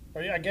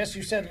 Or I guess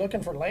you said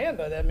looking for land,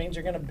 but that means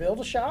you're going to build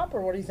a shop,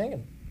 or what are you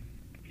thinking?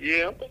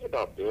 Yeah, I'm thinking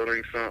about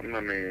building something. I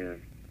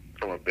mean,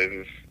 from a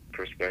business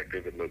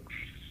perspective, it looks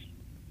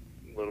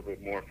a little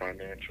bit more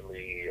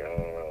financially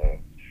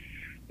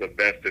the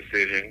best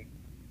decision.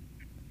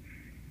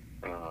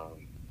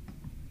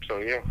 So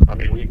yeah, I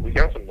mean, we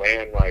got some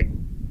land like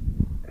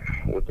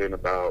within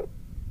about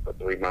a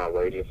 3-mile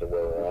radius of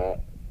where we're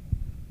at.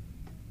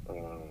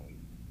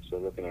 So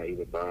looking at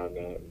either buying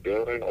that and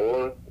building,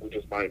 or we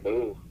just might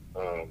move.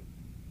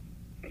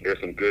 There's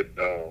some good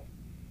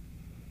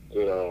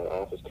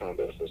office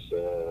condos for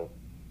sale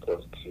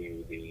close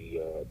to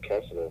the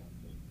Kessler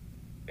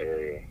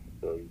area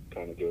where we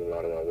kind of get a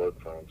lot of our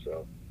work from.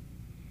 So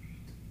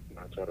I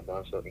might try to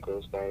buy something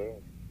close by there.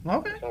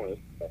 Okay. It's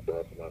only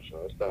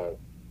it's about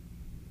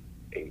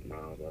 8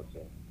 miles, I'd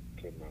say,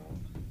 10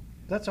 miles.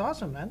 That's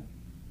awesome, man.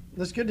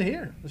 That's good to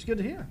hear. That's good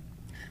to hear.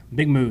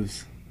 Big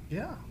moves.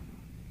 Yeah.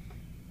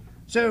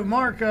 So,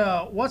 Mark,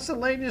 what's the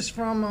latest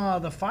from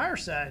the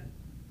fireside?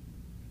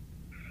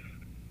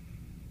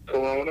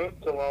 Corona.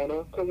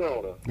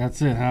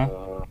 That's it,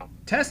 huh?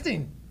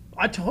 Testing.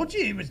 I told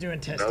you he was doing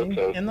testing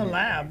Okay. in the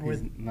lab He's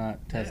with.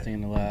 not testing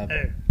in the lab.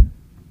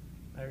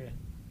 Oh. Okay.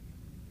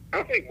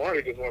 I think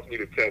Marty just wants me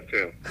to test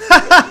him.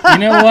 You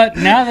know what?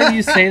 Now that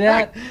you say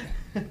that,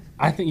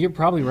 I think you're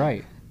probably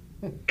right.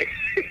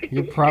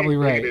 You're probably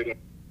right.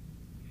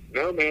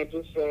 No, man,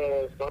 just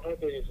some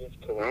of it is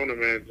just Corona,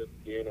 man. Just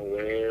being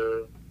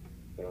aware,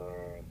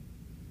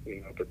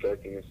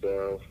 protecting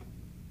yourself.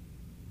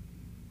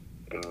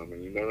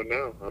 And you never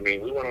know. I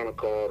mean, we went on a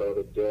call the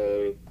other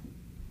day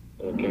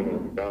and came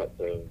in back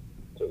to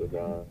the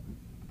guy,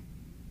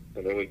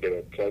 and then we get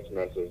a text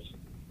message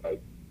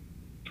like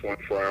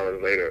 24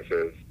 hours later. It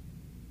says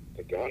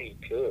the guy he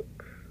took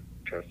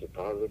tested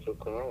positive for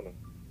Corona.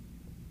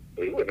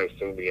 But he wouldn't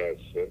assume he had,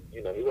 he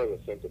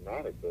wasn't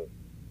symptomatic, but.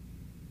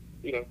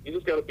 You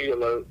just got to be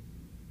alert.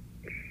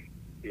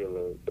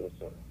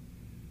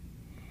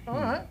 All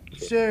right.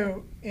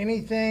 So,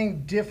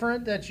 anything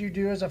different that you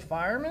do as a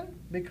fireman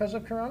because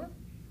of Corona?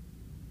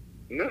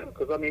 No,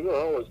 because, we're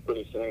always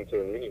pretty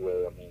sanitary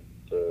anyway.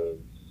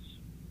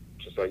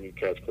 Just like you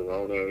catch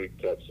Corona, you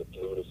catch the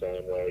flu the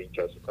same way, you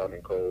catch the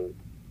common cold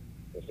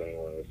the same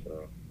way.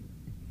 So,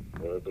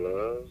 wear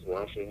gloves,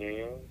 wash your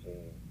hands,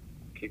 and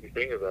keep your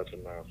fingers out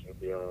your mouth. You'll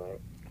be all right.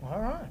 All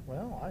right.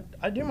 Well,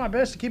 I do my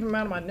best to keep them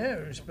out of my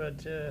nose, but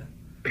They're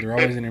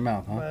always in your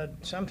mouth, huh? but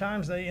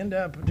sometimes they end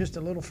up just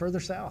a little further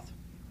south.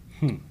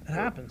 It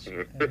happens.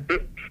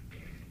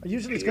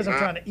 Usually it's because I'm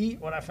trying to eat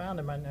what I found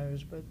in my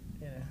nose, but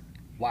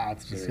Wow,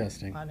 it's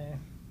disgusting. I know.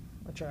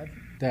 I tried.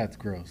 That's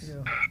gross.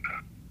 Yeah.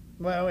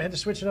 Well, we had to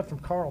switch it up from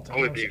Carlton.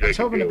 Only I DJ was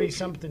hoping to can be do it.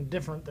 something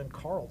different than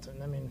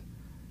Carlton.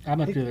 I'm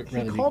not He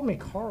rather called me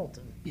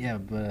Carlton. Yeah,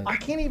 but I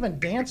can't even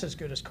dance as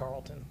good as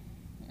Carlton.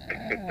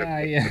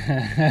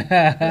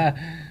 yeah.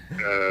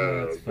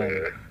 That's funny.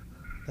 Man.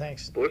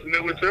 Thanks. What's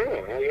new with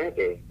y'all? How y'all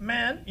doing?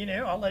 Man,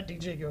 I'll let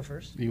DJ go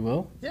first. You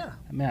will? Yeah,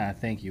 Man,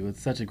 thank you.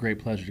 It's such a great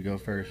pleasure to go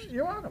first.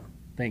 you're welcome.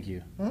 Thank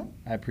you. Mhm.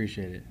 I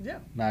appreciate it. Yeah.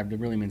 No, it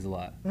really means a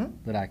lot Mhm.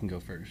 that I can go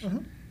first.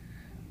 Mhm.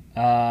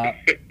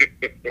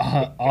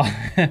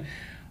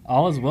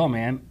 All is well,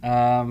 man.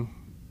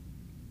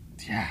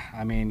 Yeah,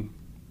 I mean,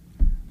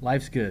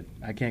 life's good.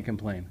 I can't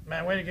complain.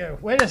 Man, way to go.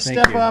 Way to Thank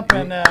step you. up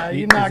and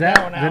you knocked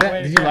that one out. Way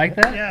Did to you go. like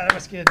that? Yeah, that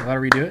was good. I gotta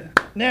redo it.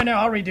 No,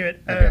 I'll redo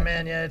it. Okay. Oh,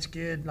 man, yeah, it's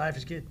good. Life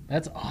is good.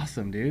 That's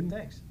awesome, dude.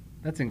 Thanks.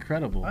 That's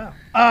incredible.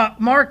 Wow.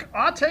 Mark,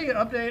 I'll tell you an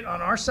update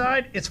on our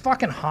side. It's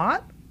fucking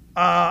hot,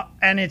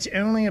 and it's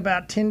only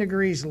about 10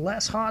 degrees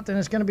less hot than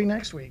it's going to be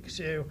next week.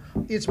 So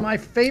it's my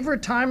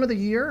favorite time of the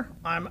year.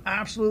 I'm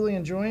absolutely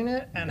enjoying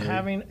it and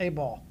having a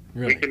ball.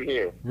 We can Really?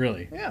 hear.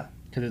 Really? Yeah.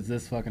 Because it's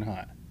this fucking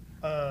hot.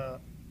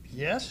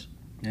 Yes.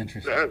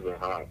 Interesting. That's a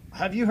hot.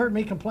 Have you heard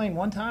me complain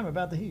one time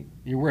about the heat?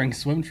 You're wearing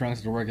swim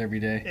trunks to work every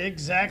day.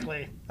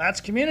 Exactly.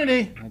 That's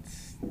community.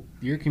 That's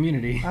your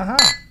community. Uh-huh.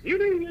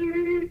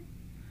 It's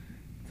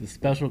a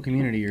special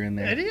community you're in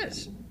there. It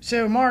is.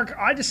 So, Mark,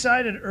 I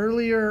decided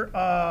earlier,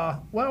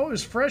 well, it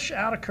was fresh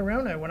out of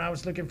Corona when I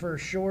was looking for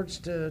shorts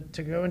to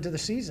go into the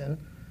season.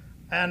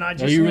 And I Oh,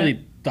 just you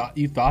went-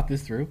 really thought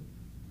this through?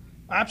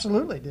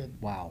 Absolutely did.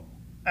 Wow.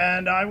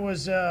 And I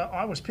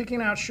was picking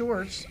out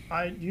shorts.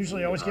 I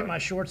usually always get my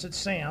shorts at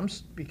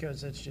Sam's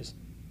because it's just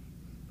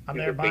I'm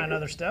there buying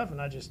other stuff, and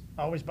I just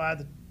always buy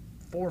the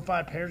 4 or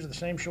 5 pairs of the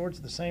same shorts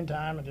at the same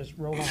time and just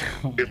roll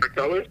on. Different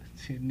colors?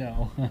 Dude,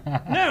 no.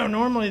 No,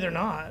 normally they're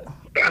not.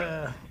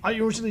 I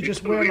usually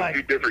just wear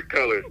like different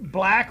colors.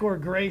 black or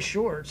gray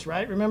shorts,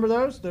 right? Remember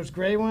those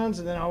gray ones,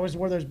 and then I always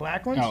wore those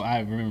black ones. Oh, I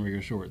remember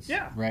your shorts.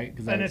 Yeah. Right?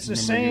 'Cause And I it's the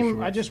remember your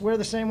same. I shorts. just wear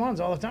the same ones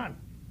all the time.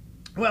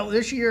 Well,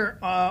 this year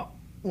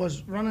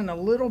was running a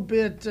little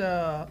bit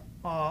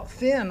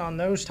thin on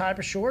those type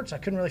of shorts. I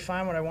couldn't really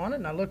find what I wanted,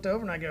 and I looked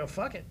over and I go,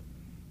 fuck it.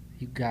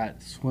 You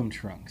got swim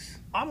trunks.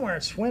 I'm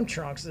wearing swim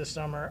trunks this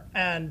summer,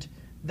 and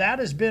that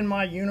has been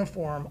my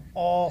uniform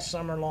all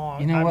summer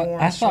long. You know I've what?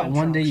 worn I thought swim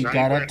one day trunks. you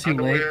got up too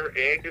late. Underwear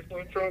and your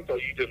swim trunks, or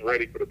you just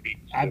ready for the beach?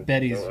 I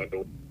bet he's. No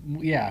underwear.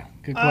 Yeah,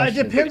 good It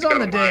question. depends on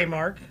the day, Mine.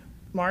 Mark.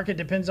 Mark, it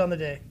depends on the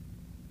day.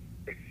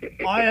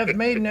 I have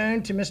made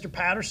known to Mr.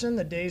 Patterson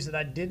the days that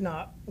I did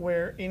not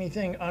wear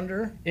anything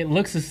under. It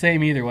looks the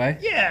same either way,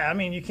 Yeah, I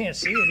mean, you can't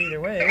see it either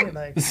way.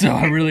 Like, so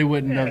I really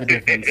wouldn't know the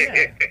difference.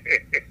 yeah.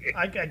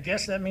 I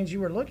guess that means you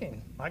were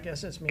looking. I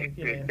guess it's me,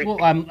 Well,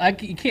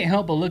 you can't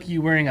help but look at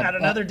you wearing at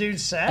another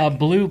dude's sack. a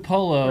blue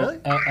polo, Really?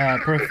 a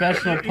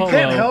professional You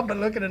can't help polo but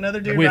look at another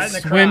dude with right in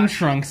the swim crotch.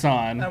 trunks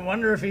I on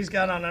wonder if he's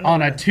got on underwear.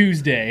 on a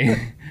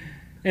Tuesday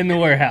in the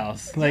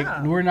warehouse. Like,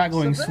 Yeah, we're not it's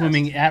going the best.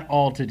 swimming at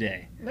all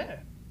today. Yeah.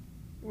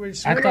 We're I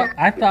swimming-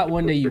 thought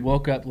one day you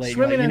woke up late.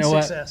 Swimming Like, you in know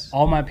what? success.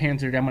 All my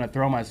pants are down. I'm going to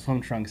throw my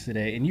swim trunks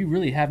today, and you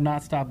really have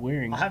not stopped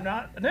wearing. I have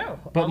not. No.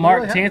 But I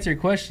Mark, really to answer your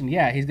question,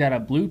 yeah, he's got a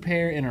blue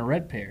pair and a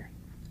red pair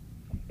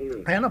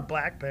haven't. And a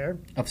black pair.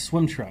 of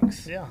swim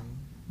trunks. Yeah.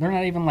 They're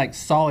not even like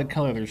solid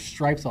color. There's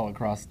stripes all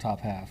across the top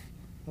half.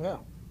 Yeah.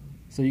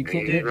 So you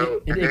can't. You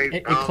know,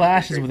 It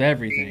clashes with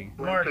everything.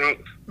 swim Mark.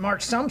 trunks.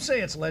 Mark, some say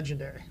it's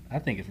legendary. I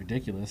think it's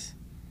ridiculous.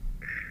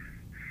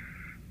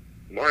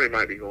 Marty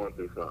might be going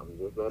through something.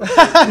 What's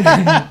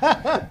up?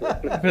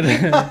 For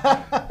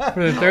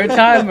the third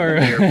time, or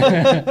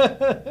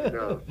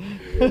No,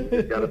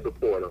 you gotta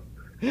support him.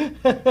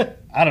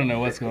 I don't know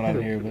what's going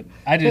on here, but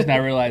I just now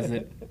realized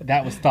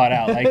that was thought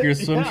out. Like your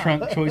swim Yeah.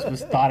 trunk choice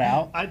was thought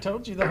out. I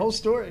told you the whole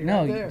story.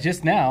 No, right there.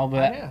 just now,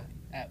 but Yeah.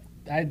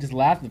 I just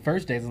laughed the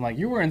first days. I'm like,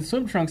 you're wearing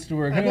swim trunks to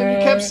work. And then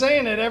you kept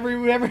saying it every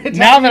time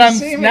now that you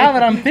see me. now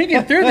that I'm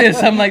thinking through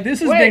this, I'm like, this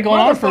has Wait, been going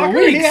on for motherfucker,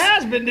 weeks. He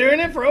has been doing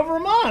it for over a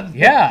month.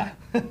 Yeah.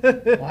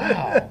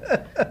 Wow.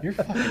 You're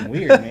fucking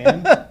weird,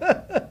 man.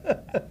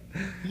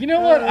 You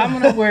know what? I'm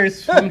gonna wear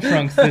swim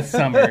trunks this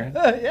summer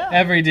Yeah.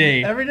 every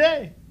day. Every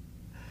day.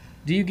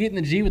 Do you get in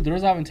the G with the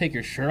doors off and take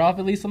your shirt off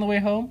at least on the way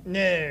home?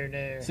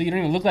 No. So you don't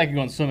even look like you're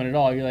going swimming at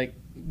all. You're like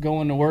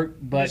going to work,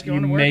 but Just you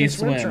going to work may in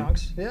swim swim.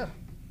 trunks. Yeah.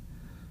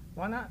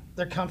 Why not?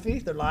 They're comfy.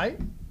 They're light.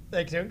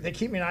 They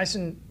keep me nice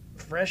and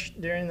fresh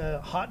during the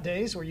hot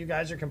days where you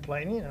guys are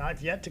complaining, and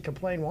I've yet to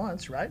complain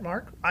once, right,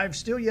 Mark? I've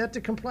still yet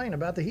to complain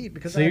about the heat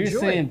because So I you're enjoy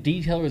saying it.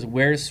 detailers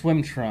wear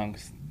swim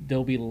trunks?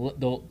 They'll be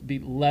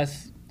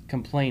less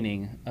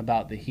complaining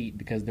about the heat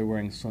because they're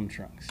wearing swim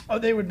trunks. Oh,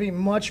 they would be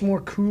much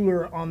more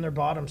cooler on their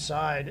bottom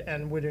side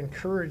and would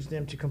encourage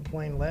them to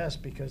complain less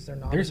because they're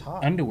not There's as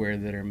hot. underwear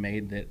that are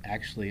made that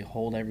actually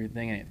hold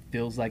everything, and it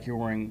feels like you're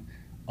wearing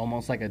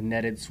almost like a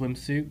netted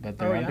swimsuit, but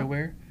they're Oh, yeah?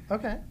 underwear.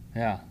 Okay.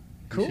 Yeah,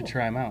 Cool. you should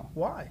try them out.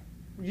 Why?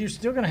 You're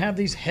still going to have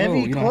these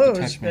heavy you don't have to clothes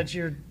touch me. that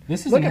you're.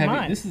 This isn't Look at heavy.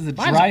 mine. This is a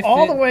Mine's dry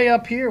all fit. the way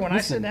up here when I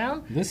Listen, sit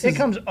down. this It is-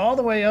 comes all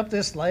the way up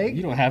this leg.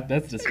 You don't have.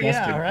 That's disgusting.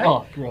 Yeah, right.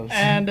 Oh, gross.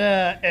 And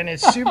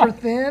it's super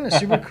thin. It's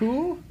super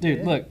cool. Dude,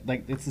 Yeah. look,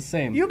 like it's the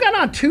same. You got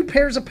on 2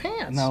 pairs of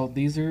pants. No,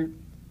 these are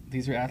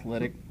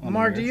athletic. Mark,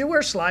 underwear. do you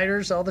wear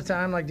sliders all the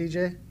time like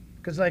DJ?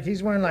 Because like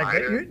he's wearing like.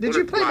 Sliders? Did What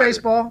you is play sliders?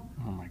 baseball?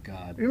 Oh my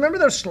god. You remember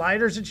those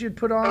sliders that you'd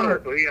put on? Oh,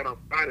 Or, so he had on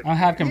Friday. I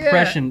have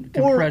compression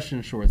or-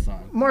 compression shorts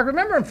on. Mark,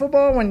 remember in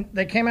football when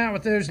they came out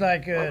with those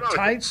like I'm not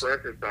tights? a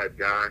compression type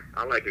guy.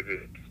 I like to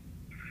just,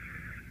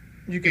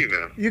 You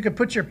know. could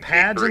put your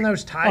pads in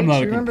those tights. I'm not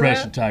you a remember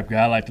compression that? type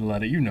guy. I like to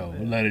let it,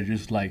 let it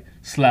just like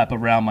slap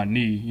around my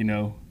knee,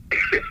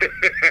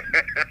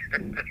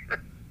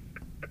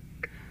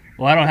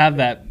 Well, I don't have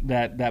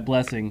that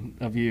blessing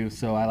of you,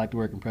 so I like to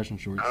wear compression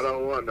shorts. I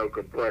don't want no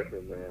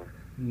compression, man.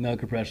 No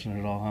compression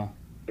at all, huh?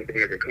 Like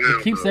a clown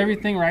It keeps nose.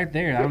 everything right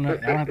there. I don't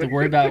have to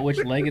worry about which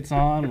leg it's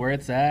on, where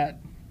it's at.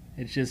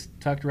 It's just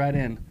tucked right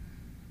in.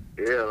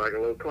 Yeah, like a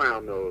little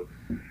clown nose.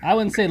 I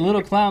wouldn't say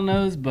little clown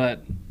nose,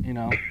 but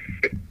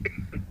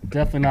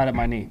definitely not at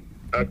my knee.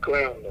 A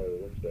clown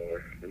nose, I'm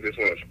sorry. I just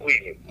want to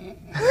squeeze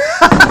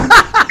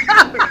it.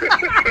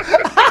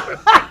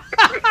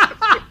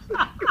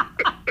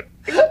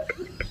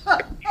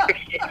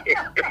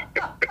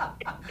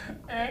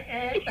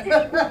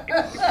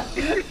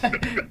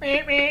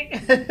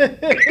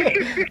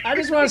 I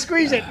just want to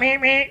squeeze it.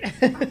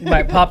 You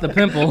might pop the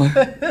pimple.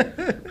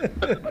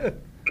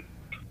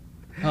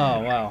 Oh,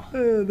 wow.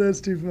 That's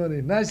too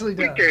funny. Nicely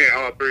We done. can't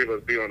all three of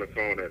us be on the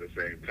phone at the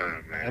same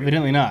time, man.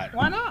 Evidently not.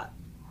 Why not?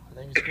 I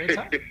think it's a great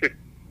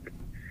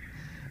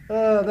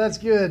time. That's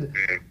good.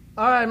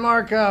 All right,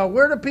 Mark,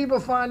 where do people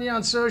find you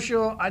on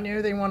social? I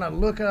know they want to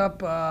look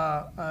up,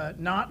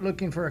 not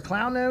looking for a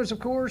clown nose, of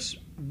course,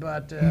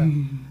 but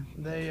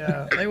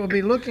they will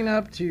be looking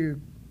up to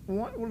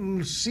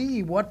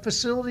see what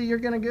facility you're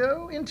going to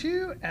go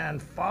into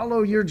and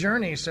follow your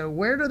journey. So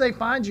where do they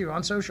find you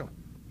on social?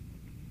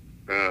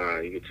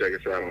 You can check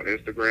us out on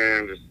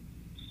Instagram. Just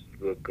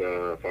look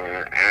at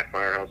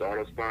Firehouse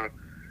Auto Spa.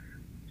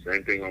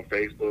 Same thing on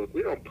Facebook.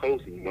 We don't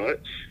post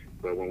much,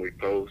 but when we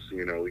post,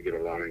 we get a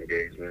lot of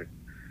engagement.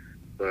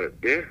 But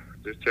yeah,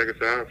 just check us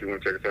out. If you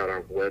want to check us out,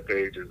 our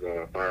webpage is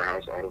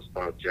Firehouse Auto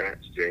Spa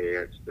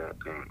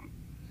JaxJX.com.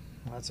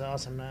 That's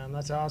awesome, man.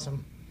 That's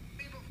awesome.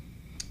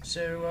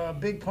 So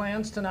big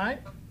plans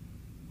tonight?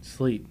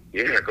 Sleep.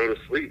 Yeah, go to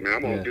sleep, man.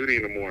 I'm Yeah. on duty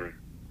in the morning.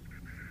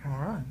 All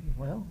right.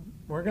 Well,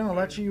 we're going to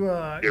let you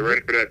Get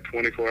ready for that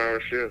 24-hour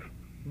shift.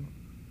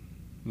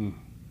 Mm.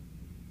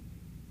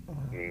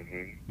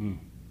 Mm-hmm.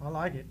 I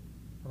like it.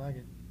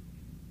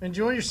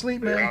 Enjoy your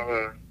sleep, man.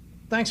 Y'all,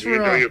 Thanks you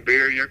for enjoy your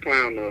beer, your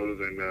clown nose,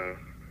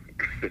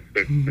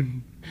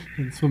 and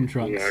Swim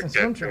trunks. yeah, And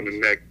swim catch you on the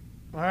trunks. neck.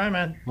 all right,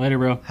 man. Later,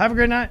 bro. Have a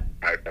great night.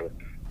 All right, fellas.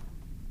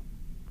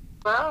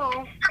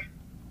 Hello.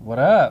 What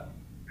up?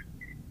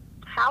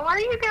 How are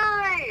you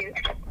guys?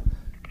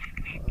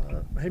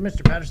 Hey,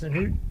 Mr. Patterson,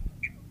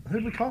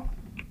 who'd we call?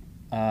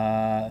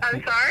 I'm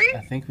sorry?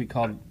 I think we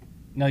called.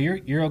 No,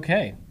 you're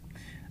okay.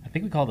 I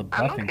think we called the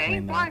I'm buffing okay.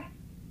 queen though. Why?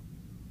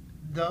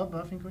 The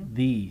Buffing Queen?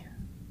 The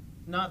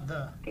Not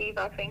the. The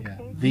buffing yeah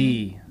queen?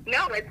 the.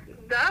 No, it's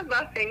the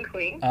buffing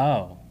queen.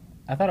 Oh,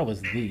 I thought it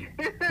was the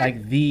like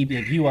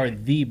you are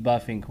the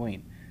buffing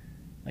queen,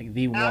 like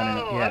the one.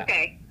 Oh, yeah.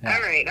 okay. Yeah.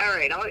 All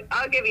right.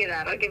 I'll give you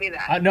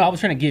that. No, I was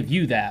trying to give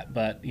you that,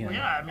 but Well,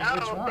 yeah, I mean, Oh,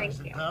 which one? thank Is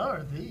it you. the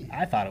or the?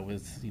 I thought it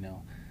was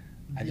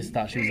I just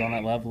thought she was on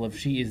that level of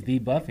she is the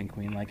buffing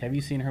queen. Like, have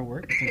you seen her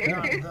work? It's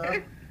Not incredible.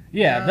 the.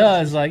 Yeah, Yeah,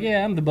 the is like,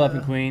 yeah, I'm the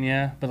buffing queen,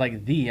 yeah. But like I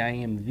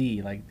am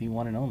the, like the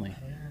one and only.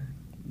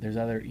 There's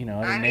other,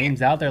 other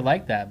names out there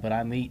like that, but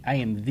I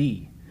am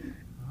the.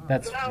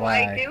 That's Well,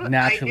 why I do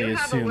naturally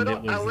have assumed a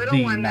it little was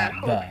the, one not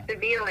that the. hopes to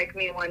be like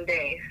me one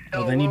day. So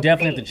Well, then you we'll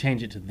definitely see. have to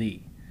change it to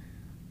the.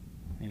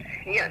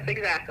 Yes,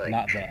 exactly.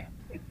 Not the.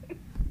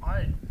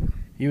 I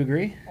You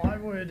agree?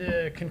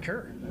 would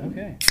concur.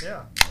 Okay.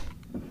 Yeah.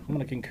 I'm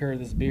gonna concur.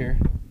 This beer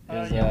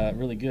is Yeah.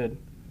 really good.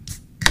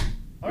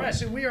 All right,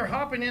 so we are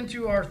hopping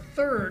into our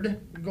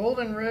third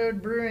Golden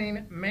Road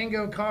Brewing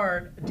Mango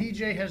Card.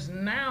 DJ has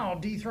now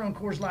dethroned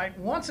Coors Light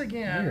once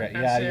again. You're and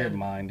out of your said,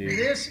 mind, dude.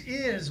 This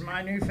is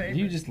my new favorite.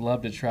 You just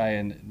love to try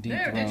and No,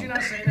 dethrone. did you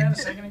not say that a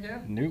second ago?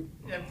 Nope.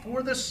 And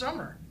for the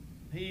summer,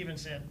 he even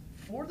said,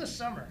 for the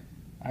summer.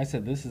 I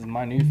said this is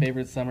my new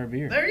favorite summer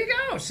beer. There you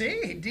go. See,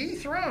 he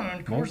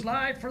dethroned Coors Nope.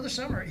 Light for the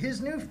summer. His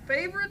new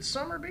favorite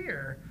summer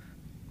beer,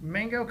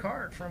 Mango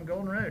Cart from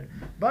Golden Road.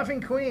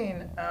 Buffing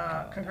Queen,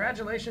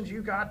 congratulations.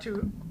 You got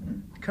to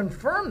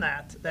confirm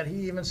that he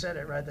even said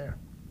it right there.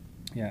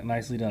 Yeah,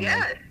 nicely done. Yes.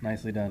 Man.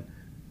 Nicely done.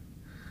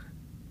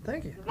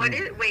 Thank you.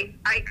 Wait,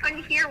 I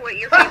couldn't hear what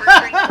your favorite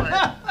drink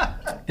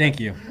was. Thank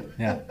you.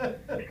 Yeah.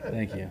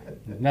 Thank you.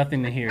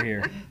 Nothing to hear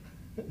here.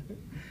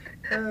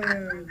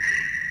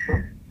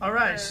 All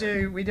right,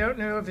 so we don't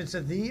know if it's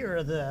a the or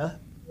a the,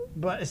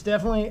 but it's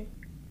definitely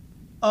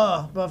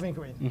a Buffing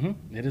Queen.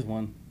 Mm-hmm. It is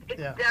one. It's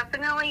Yeah.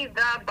 definitely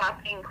the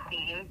buffing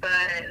queen, but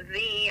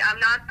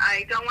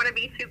I don't want to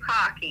be too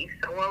cocky,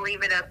 so we'll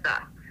leave it at the.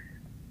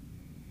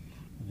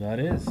 That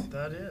is.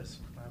 That is.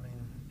 I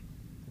mean,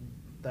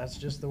 that's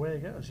just the way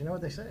it goes. You know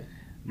what they say.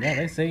 Yeah,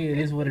 they say it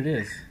is what it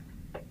is.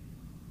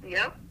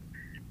 Yep.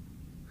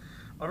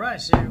 All right,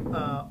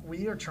 so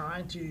we are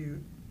trying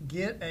to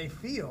get a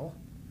feel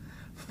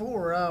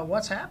for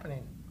what's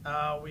happening.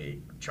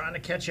 We trying to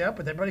catch up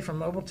with everybody from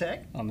Mobile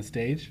Tech. On the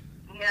stage.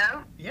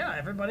 Yeah. Yeah,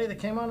 everybody that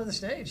came onto the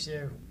stage.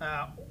 So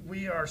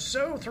we are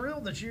so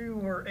thrilled that you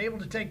were able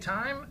to take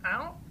time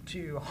out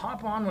to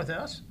hop on with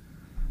us.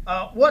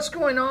 What's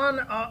going on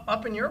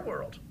up in your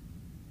world?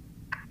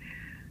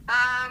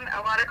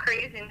 A lot of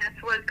craziness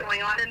was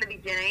going on in the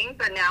beginning,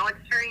 but now it's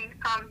starting to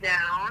calm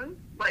down.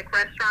 like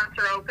restaurants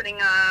are opening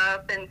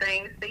up and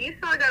things, but you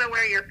still got to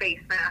wear your face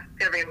mask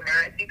everywhere.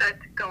 I think that's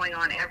going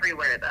on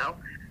everywhere, though.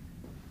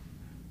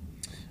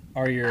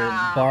 Are your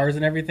bars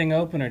and everything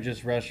open, or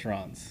just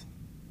restaurants?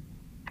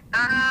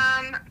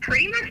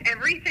 Pretty much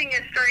everything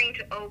is starting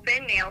to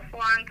open. Nail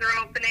salons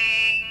are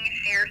opening,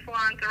 hair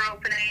salons are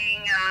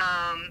opening,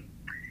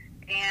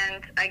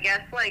 and I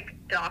guess like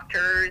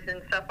doctors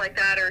and stuff like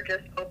that are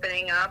just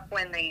opening up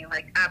when they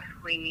like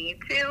absolutely need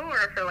to,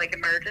 or for like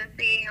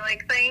emergency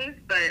like things.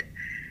 But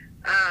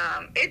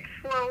it's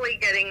slowly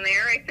getting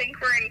there. I think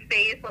we're in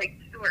phase like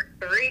 2 or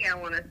 3, I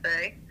want to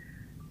say.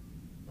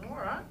 All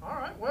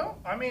right. Well,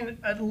 I mean,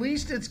 at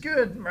least it's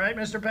good, right,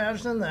 Mr.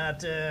 Patterson, that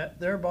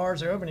their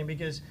bars are opening,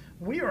 because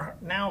we are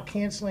now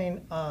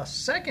canceling a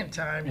second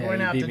time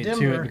going out to Denver.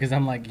 To it because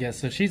I'm like, yeah,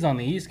 so she's on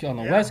the East Coast, on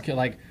the West Coast,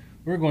 like,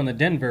 we're going to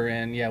Denver,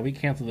 and yeah, we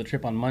canceled the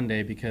trip on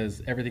Monday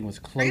because everything was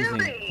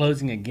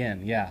closing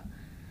again, yeah.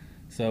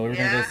 So we were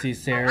going to go see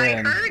Sarah.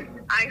 Well,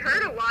 I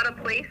heard a lot of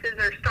places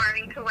are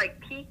starting to like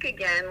peak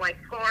again, like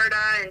Florida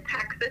and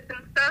Texas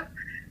and stuff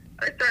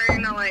are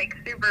starting to like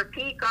super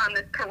peak on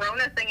this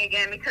corona thing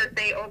again, because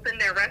they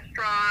opened their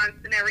restaurants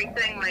and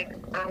everything like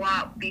a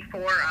lot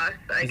before us,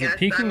 I guess. Is it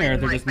peaking, or are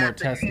there like just more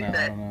tests now?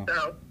 I don't know.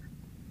 So.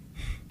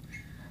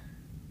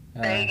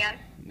 Say again?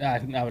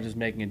 I was just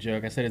making a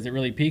joke. I said, is it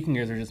really peaking,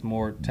 or is there just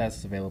more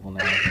tests available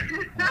now?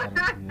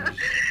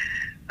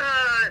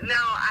 No,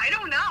 I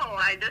don't know.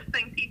 I just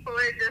think people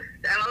are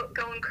just out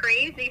going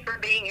crazy for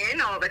being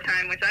in all the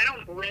time, which I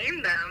don't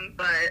blame them,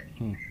 but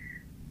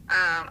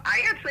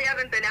I actually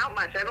haven't been out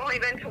much. I've only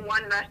been to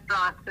one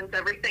restaurant since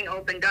everything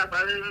opened up.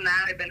 Other than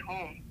that, I've been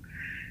home.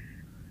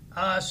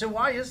 So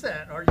why is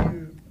that? Are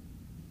you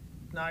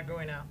not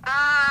going out?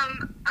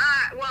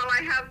 Well,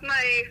 I have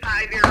my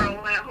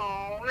 5-year-old at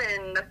home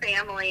and the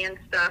family and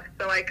stuff,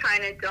 so I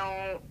kind of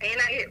don't,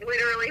 and I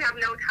literally have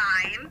no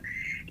time.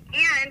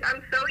 And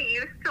I'm so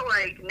used to,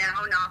 like,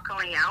 now not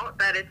going out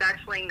that it's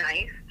actually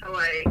nice to,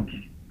 like,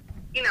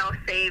 you know,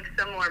 save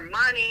some more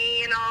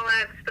money and all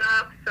that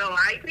stuff. So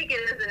I think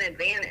it is an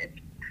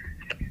advantage.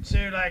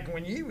 So, like,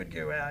 when you would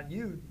go out,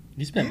 you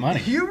spent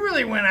money. You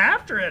really went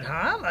after it,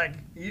 huh? Like,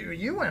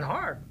 you went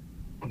hard.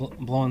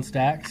 Blowing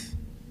stacks?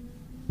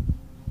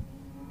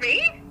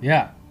 Me?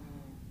 Yeah.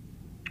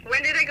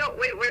 When did I go?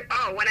 Wait,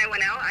 when I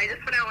went out? I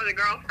just went out with a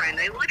girlfriend.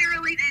 I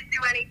literally didn't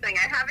do anything.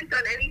 I haven't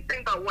done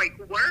anything but, like,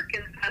 work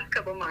in the past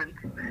couple months.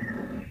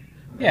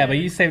 Yeah, but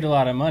you saved a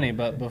lot of money.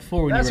 But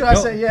before, when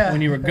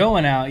when you were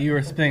going out, you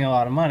were spending a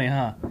lot of money,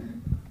 huh?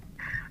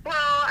 Well,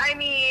 I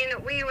mean,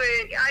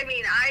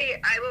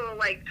 I will,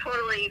 like,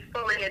 totally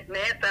fully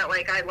admit that,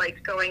 like, I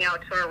liked going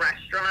out to a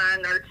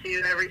restaurant or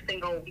two every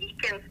single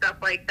week and stuff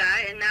like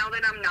that. And now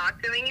that I'm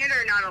not doing it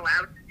or not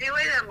allowed to do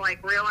it, I'm,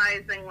 like,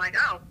 realizing, like,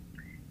 oh,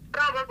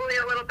 probably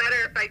a little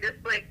better if I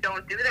just, like,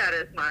 don't do that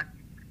as much.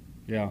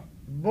 Yeah.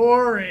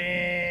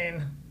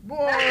 Boring.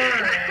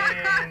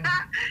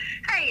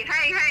 Hey,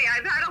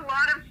 I've had a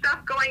lot of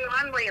stuff going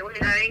on lately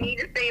that I need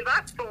to save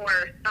up for,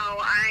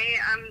 so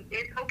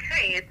it's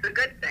okay. It's a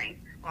good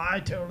thing. I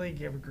totally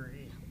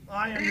agree.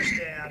 I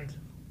understand.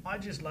 I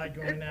just like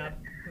going out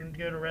and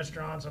go to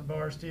restaurants and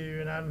bars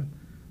too, and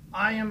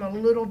I am a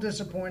little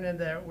disappointed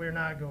that we're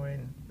not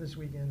going this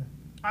weekend.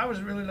 I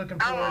was really looking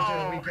forward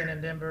to a weekend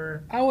in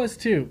Denver. I was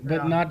too,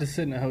 but not to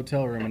sit in a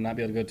hotel room and not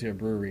be able to go to a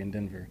brewery in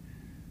Denver.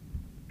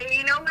 And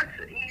you know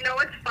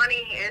what's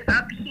funny is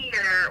up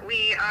here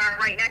we are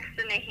right next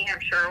to New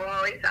Hampshire. Well,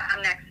 at least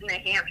I'm next to New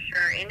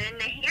Hampshire, and in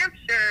New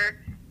Hampshire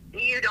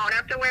you don't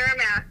have to wear a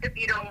mask if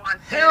you don't want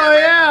to. Hell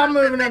yeah, I'm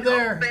moving up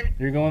there.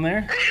 You're going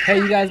there? Hey,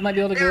 you guys might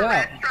be able to go out.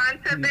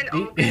 Restaurants have been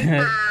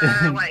open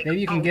for like maybe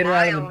you can get her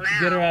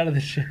out of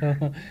the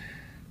show.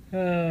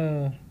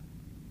 Yeah,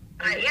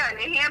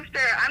 New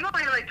Hampshire. I'm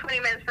only like 20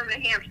 minutes from New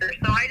Hampshire,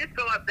 so I just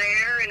go up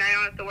there and I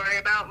don't have to worry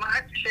about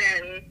much.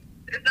 And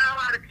there's not a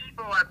lot of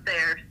people up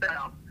there,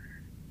 so.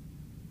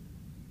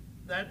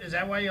 Is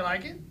that why you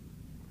like it?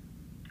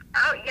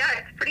 Oh yeah,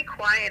 it's pretty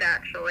quiet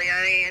actually.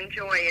 I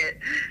enjoy it.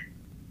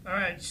 All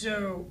right,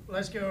 so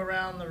let's go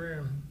around the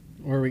room.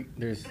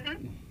 Mr.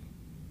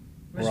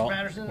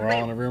 Patterson, we're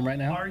all in a room right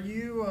now. Are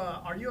you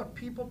a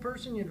people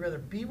person? You'd rather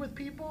be with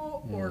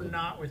people or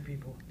not with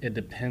people? It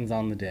depends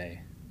on the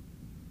day.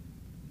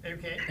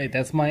 Okay. Hey,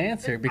 that's my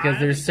answer, because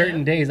there's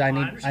certain days I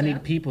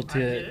need people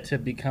to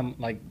become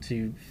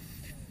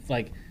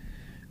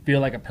feel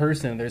like a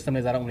person. There's some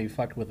days I don't want to be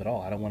fucked with at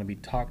all. I don't want to be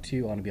talked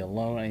to. I want to be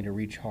alone. I need to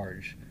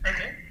recharge.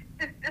 Okay.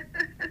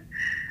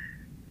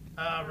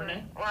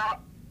 Renee?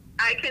 Well,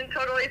 I can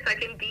totally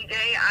second DJ.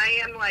 I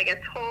am like a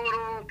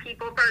total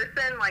people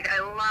person. Like, I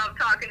love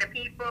talking to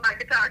people. I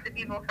could talk to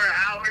people for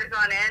hours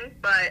on end,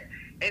 but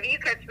if you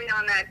catch me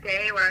on that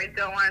day where I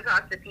don't want to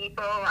talk to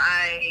people,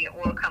 I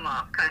will come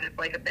off kind of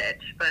like a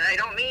bitch. But I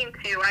don't mean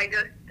to.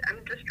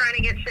 I'm just trying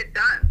to get shit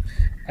done.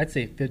 I'd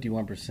say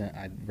 51%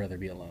 I'd rather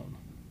be alone.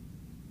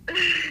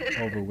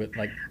 Over with,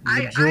 like,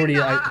 majority.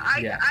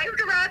 I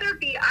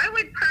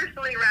would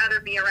personally rather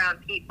be around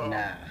people.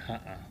 Nah,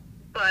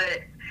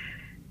 But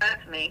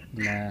that's me.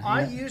 Nah.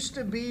 I used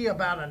to be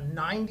about a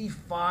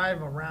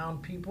 95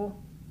 around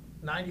people,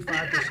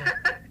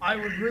 95%. I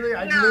would really,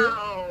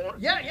 No.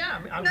 Yeah.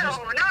 I'm No, just,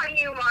 not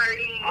you,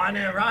 Marty. I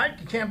know, right?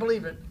 You can't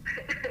believe it.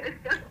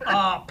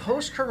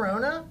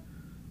 Post-corona,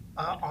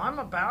 I'm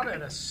about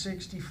at a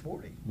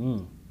 60-40.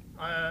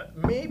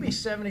 Maybe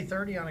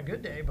 70-30 on a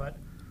good day, but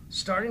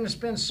starting to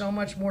spend so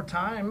much more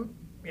time,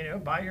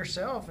 by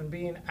yourself and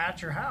being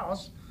at your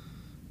house,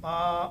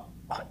 I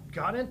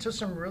got into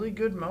some really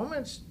good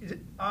moments.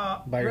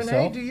 By Renee,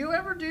 yourself? do you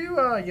ever do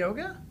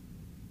yoga?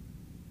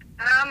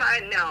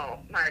 No,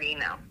 Marty,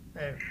 no.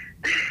 Hey.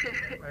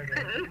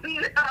 Okay.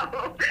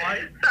 No.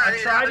 I Sorry,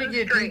 tried that to was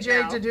get straight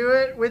DJ now. to do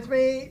it with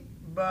me,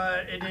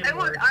 but it didn't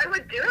work. I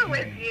would do it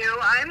with you.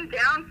 I'm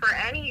down for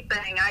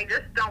anything. I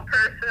just don't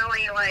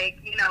personally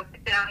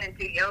get down and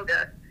do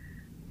yoga.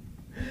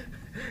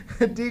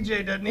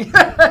 DJ doesn't he?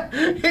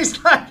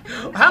 He's like,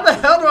 how the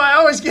hell do I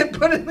always get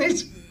put in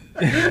these? For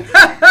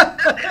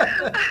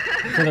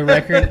the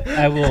record,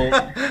 I will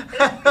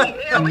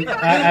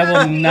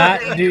not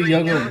do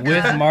yoga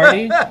with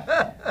Marty,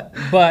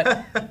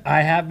 but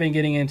I have been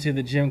getting into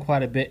the gym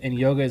quite a bit, and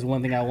yoga is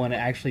one thing I want to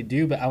actually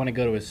do, but I want to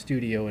go to a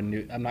studio and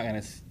do. I'm not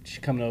going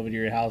to come over to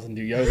your house and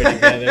do yoga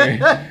together.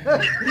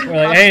 We're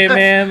like, hey,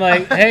 man,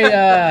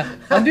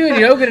 I'm doing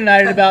yoga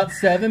tonight at about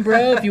 7,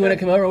 bro. If you want to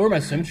come over, wear my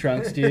swim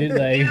trunks, dude.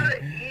 Like,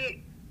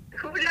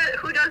 Who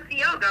does the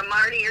yoga,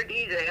 Marty or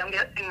DJ? I'm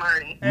guessing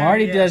Marty.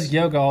 Marty Yes, does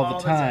yoga all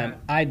the time.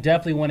 time. I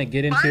definitely want to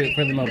get into Marty, it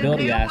for the you should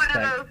mobility do aspect.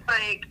 One of those,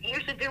 you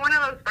should do one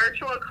of those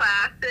virtual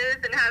classes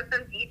and have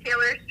some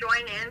detailers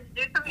join in to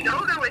do some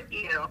yoga with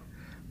you.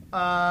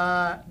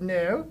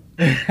 No.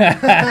 That's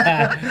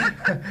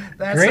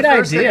Great the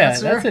first idea.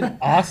 answer. That's an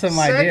awesome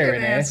idea, Second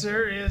Renee.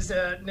 answer is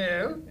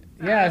no.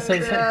 Yeah,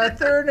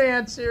 Third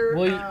answer.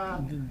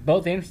 Well,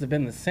 both answers have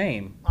been the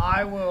same.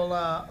 I will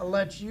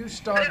let you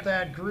start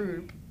that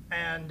group,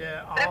 and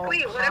I'll What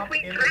if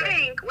we into that.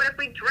 drank? What if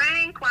we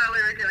drank while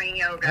we were doing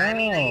yoga?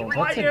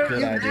 That's a you good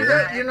do idea.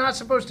 that? You're not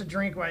supposed to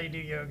drink while you do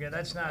yoga.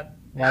 That's not.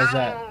 Why is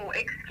that? No,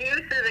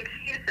 excuses.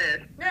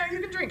 Yeah, you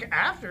can drink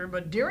after,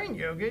 but during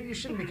yoga, you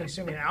shouldn't be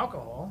consuming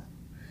alcohol.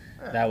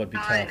 That would be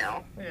tough. I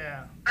know.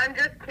 Yeah. I'm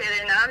just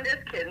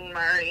kidding,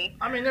 Marty.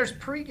 I mean, there's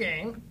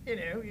pre-game.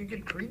 You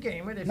could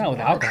pre-game it if Not you with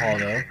want. alcohol,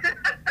 though.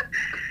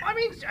 I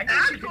mean, I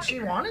guess she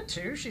wanted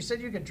to. She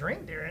said you could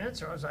drink during it,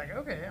 so I was like,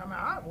 okay. I mean,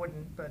 I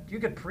wouldn't, but you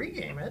could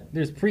pre-game it.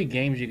 There's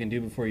pre-games you can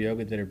do before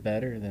yoga that are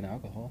better than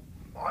alcohol.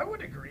 I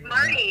would agree.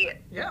 Marty,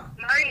 Yeah.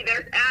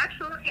 there's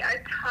actually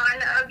a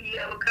ton of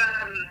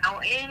yoga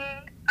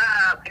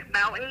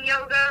mountain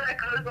yoga that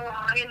goes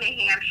along in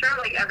New Hampshire.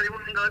 Like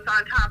everyone goes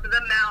on top of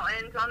the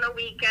mountains on the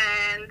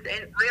weekends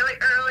and really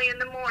early in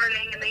the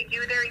morning, and they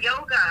do their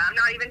yoga. I'm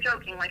not even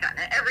joking. Like on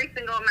every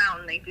single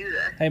mountain, they do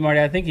this. Hey,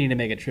 Marty, I think you need to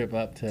make a trip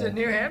up To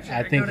New Hampshire.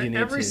 I to think go to you need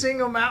every to.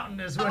 single mountain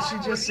is what she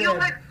just said.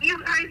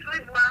 You guys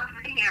would love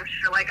New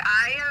Hampshire. Like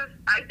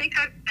I think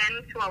I've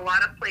been to a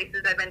lot of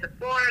places. I've been to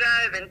Florida.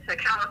 I've been to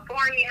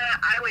California.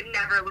 I would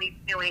never leave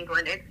New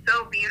England. It's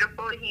so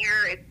beautiful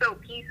here. It's so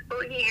peaceful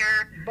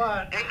here.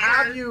 But And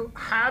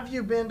have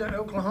you been to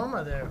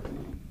Oklahoma though?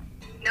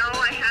 No,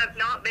 I have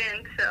not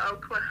been to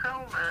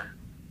Oklahoma.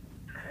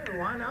 Hey,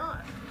 why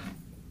not?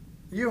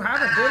 You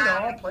haven't been to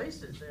all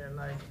places then,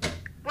 like.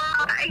 Well,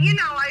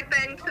 I've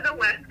been to the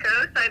West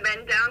Coast. I've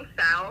been down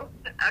south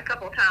a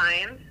couple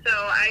times. So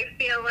I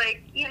feel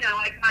like,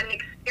 I got an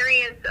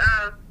experience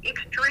of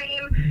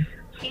extreme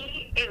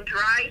heat and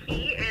dry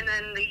heat, and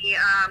then the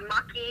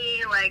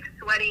mucky,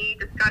 sweaty,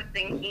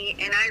 disgusting heat.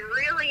 And I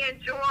really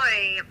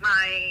enjoy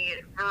my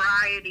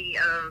variety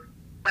of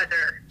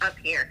weather up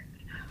here.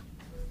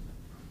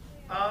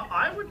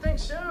 I would think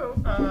so.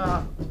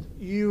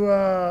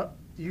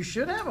 You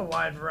should have a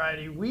wide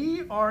variety.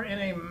 We are in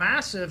a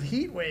massive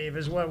heat wave,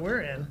 is what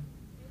we're in.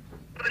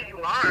 Oh, you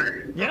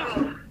are? Yeah.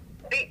 Oh,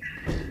 wait.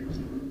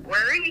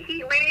 We're in a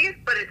heat wave,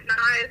 but it's not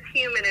as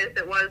humid as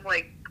it was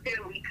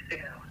 2 weeks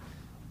ago.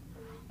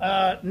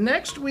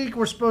 Next week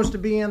we're supposed to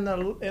be in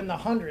the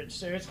hundreds,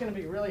 so it's going to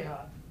be really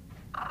hot.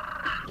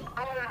 Oh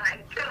my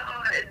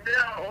God,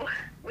 no.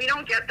 We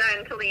don't get that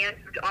until the end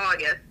of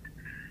August.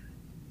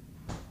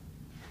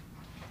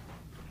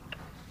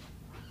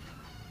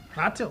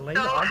 Not till late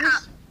So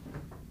August.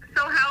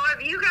 So how have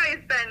you guys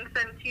been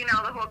since, the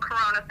whole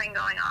Corona thing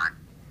going on?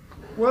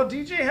 Well,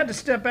 DJ had to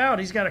step out.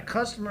 He's got a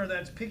customer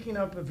that's picking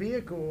up a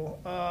vehicle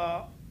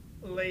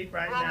late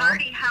right Well, now.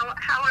 Marty, how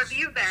have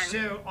you been?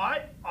 So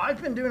I've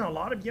been doing a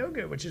lot of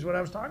yoga, which is what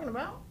I was talking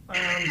about.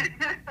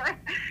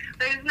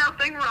 There's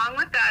nothing wrong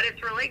with that.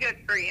 It's really good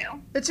for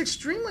you. It's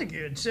extremely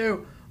good.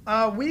 So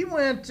we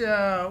went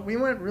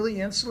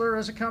really insular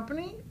as a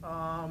company.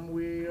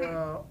 We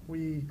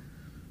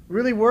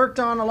really worked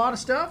on a lot of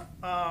stuff.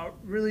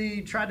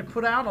 Really tried to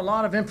put out a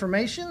lot of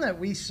information that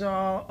we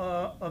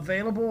saw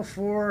available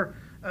for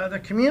the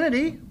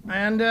community.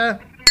 And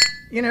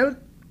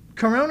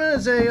Corona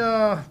is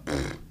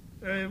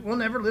we'll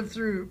never live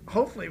through.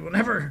 Hopefully, we'll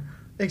never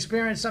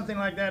experience something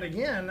like that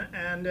again.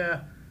 And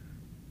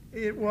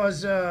it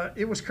was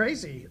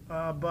crazy.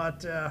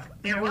 But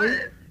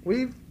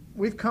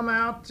we've come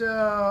out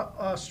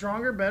a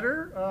stronger,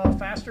 better,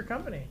 faster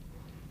company.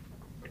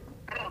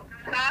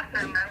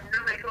 awesome.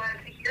 I'm really glad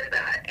to hear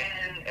that.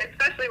 And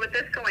especially with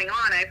this going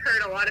on, I've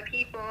heard a lot of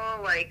people,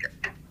 like,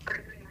 are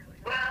doing really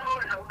well,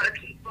 and a lot of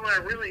people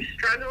are really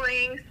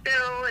struggling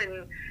still,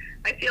 and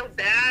I feel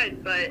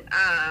bad, but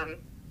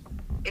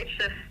it's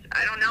just,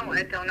 I don't know.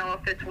 I don't know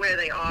if it's where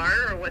they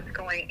are or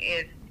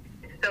is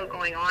still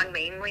going on,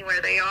 mainly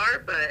where they are,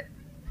 but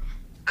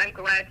I'm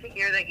glad to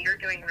hear that you're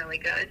doing really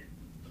good.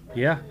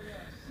 Yeah,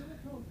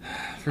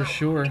 for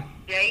sure.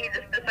 Jay, you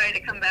just decided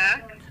to come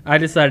back? I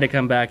decided to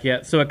come back,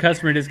 yeah. So a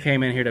customer just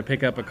came in here to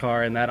pick up a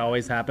car, and that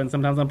always happens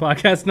sometimes on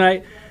podcast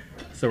night.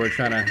 So we're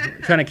trying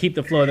to keep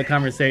the flow of the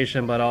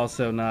conversation, but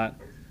also not.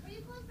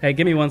 Hey,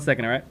 give me 1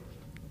 second, all right?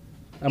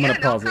 I'm going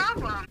to pause no it.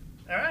 problem.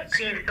 All right, Are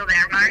so you still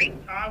there, Marty?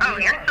 Oh,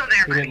 we you're are. still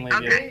there, We didn't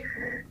Marty. leave Okay.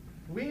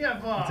 we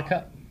have It's a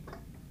cup.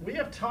 we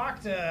have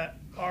talked to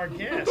our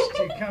guest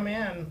to come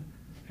in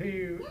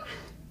who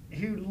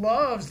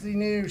loves the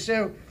new.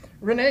 So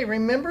Renee,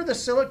 remember the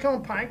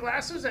silicone pint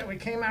glasses that we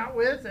came out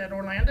with at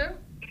Orlando?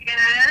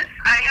 Yes,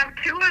 I have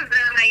 2 of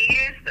them.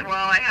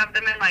 I have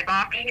them in my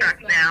box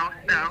truck now,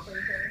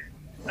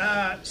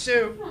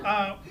 so.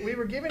 We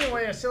were giving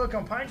away a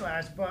silicone pint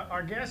glass, but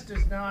our guest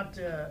does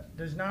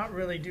not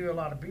really do a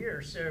lot of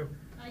beer. So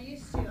I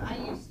used to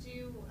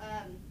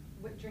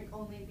drink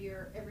only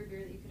beer, every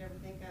beer that you could ever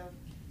think of.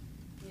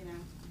 You know, I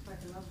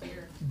fucking love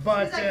beer.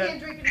 But because I can't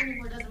drink it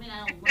anymore doesn't mean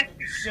I don't love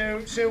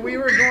it. So we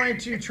were going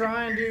to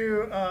try and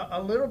do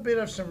a little bit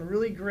of some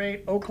really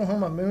great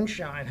Oklahoma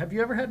moonshine. Have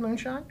you ever had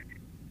moonshine?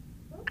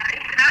 I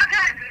have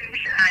had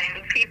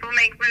moonshine. People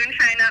make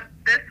moonshine up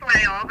this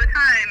way all the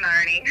time,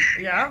 Marty.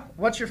 Yeah.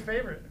 What's your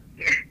favorite?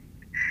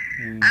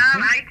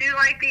 I do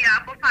like the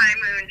apple pie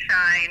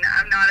moonshine.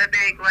 I'm not a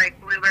big, like,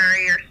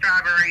 blueberry or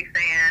strawberry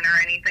fan or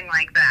anything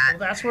like that. Well,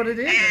 that's what it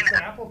is. And It's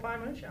the apple pie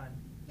moonshine.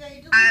 Yeah,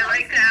 you do I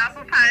like the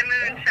apple pie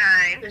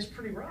moonshine. It's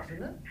pretty rough,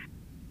 isn't it?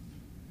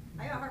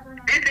 I got heartburn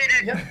on Is it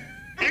a, Yep.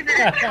 is it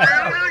a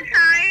true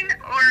moonshine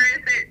or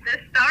is it the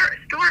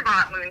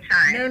store-bought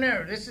moonshine?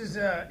 No. This is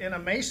in a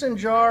mason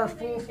jar,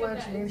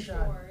 full-fledged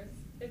moonshine.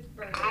 It's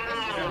burnt.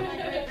 Oh. My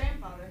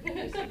great-grandfather. He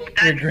used to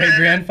make Your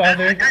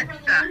great-grandfather?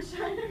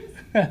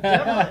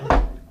 Definitely.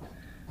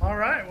 All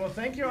right. Well,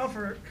 thank you all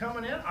for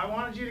coming in. I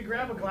wanted you to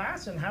grab a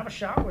glass and have a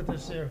shot with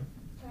us here.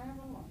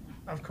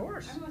 Of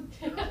course.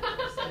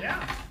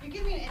 Yeah. You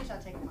give me an inch, I'll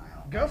take a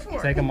mile. Go for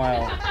it. Take a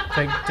mile.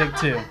 Take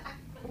 2.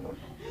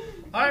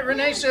 All right,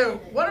 Renee. So,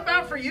 what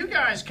about for you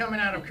guys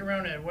coming out of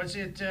Corona? Was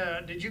it?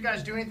 Did you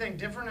guys do anything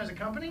different as a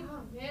company?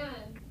 Oh,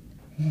 man.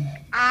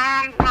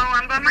 Well,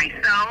 I'm by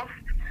myself,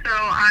 so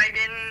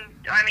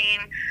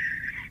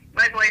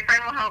my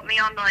boyfriend will help me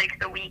on, like,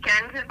 the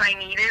weekends if I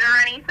need it or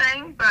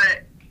anything,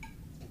 but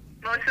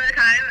most of the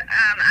time,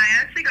 I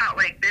actually got,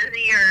 like,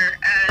 busier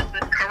as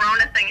this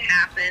Corona thing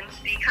happened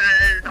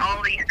because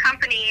all these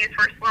companies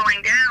were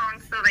slowing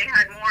down, so they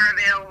had more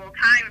available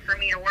time for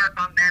me to work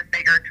on their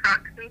bigger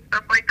trucks and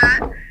stuff like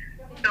that.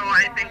 So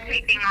I've been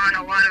taking on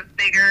a lot of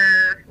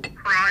bigger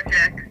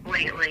projects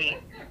lately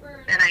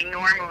than I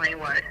normally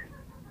would.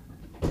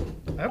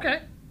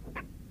 Okay.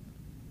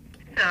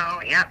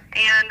 So, yep.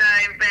 And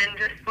I've been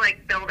just,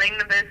 like, building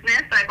the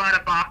business. I bought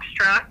a box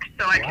truck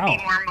so I can be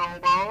more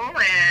mobile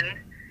and...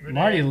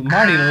 Marty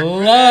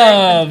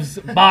loves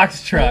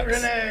box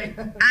trucks. Renee.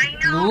 I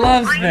know.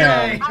 Loves I know.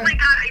 them. Oh my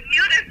god, I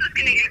knew this was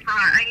going to get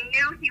brought. I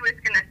knew he was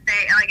going to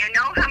say, like, I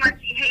know how much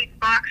he hates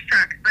box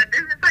trucks, but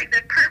this is like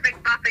the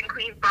perfect Buff and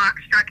Queen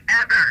box truck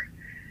ever.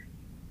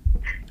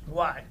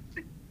 Why?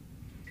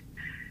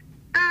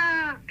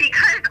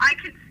 Because I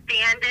can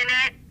stand in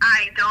it.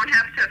 I don't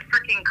have to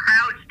freaking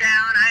crouch down.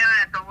 I don't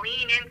have to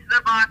lean into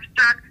the box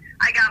truck.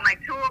 I got my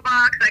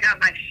toolbox. I got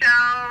my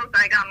shelves.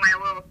 I got my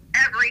little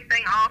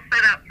everything all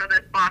set up for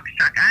this box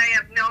truck. I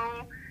have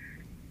no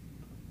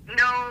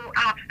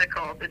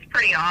obstacles. It's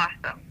pretty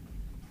awesome.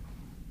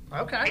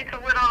 Okay. It's a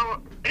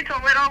little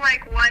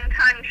like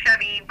 1-ton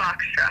Chevy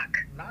box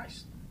truck.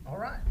 Nice. All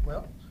right.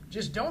 Well,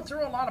 just don't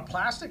throw a lot of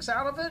plastics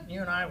out of it.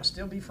 You and I will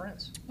still be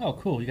friends. Oh,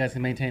 cool. You guys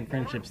can maintain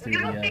friendships through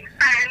It'll the... be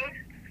fine.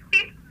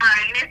 It's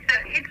fine.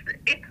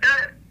 It's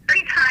a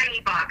pretty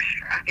tiny box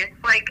truck.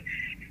 It's like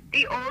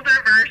the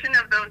older version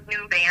of those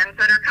new vans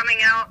that are coming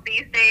out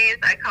these days.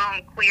 I call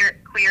them queer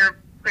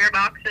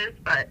boxes,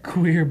 but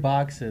Queer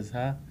boxes,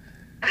 huh?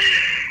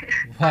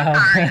 Wow.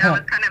 Sorry, that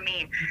was kind of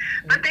mean.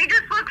 But they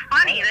just look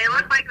funny. They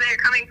look like they're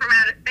coming from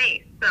outer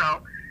space.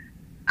 So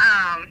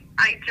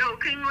I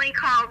jokingly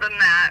call them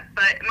that,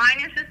 but mine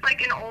is just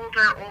like an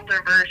older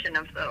version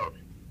of those.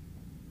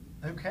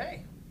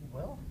 Okay.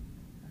 Well,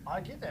 I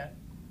get that.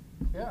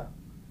 Yeah.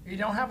 You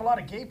don't have a lot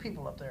of gay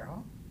people up there,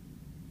 huh?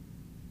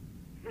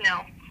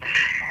 No.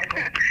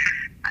 I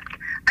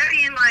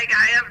mean, like,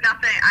 I have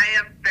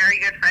very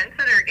good friends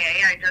that are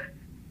gay.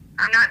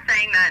 I'm not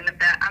saying that in a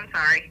bad, I'm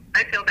sorry.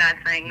 I feel bad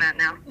saying that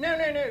now. No.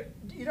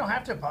 You don't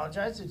have to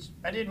apologize.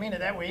 I didn't mean it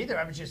that way either.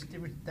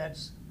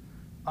 That's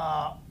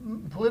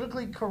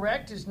politically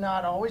correct is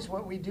not always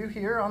what we do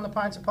here on the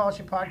Pints of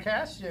Polishing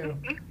podcast. So,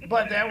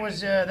 but that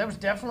was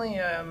definitely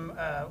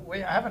I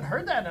haven't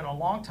heard that in a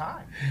long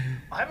time.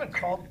 I haven't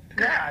called.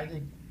 Yeah,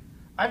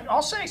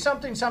 I'll say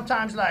something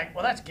sometimes like,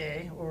 well, that's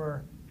gay,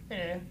 or,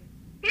 Yeah,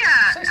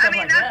 Say stuff I mean,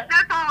 like that.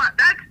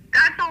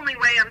 that's the only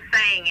way I'm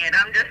saying it.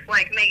 I'm just,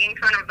 like, making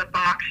fun of the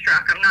box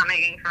truck. I'm not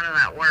making fun of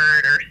that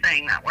word or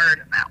saying that word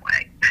in that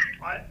way.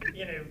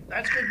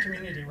 that's good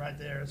community right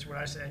there. That's what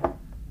I say.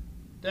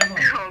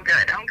 Definitely. Oh,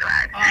 good. I'm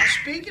glad.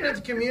 Speaking of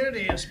the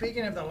community, and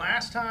speaking of the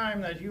last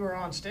time that you were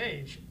on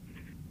stage,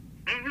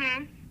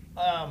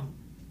 Mm-hmm.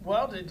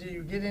 well, did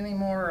you get any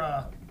more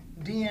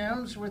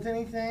DMs with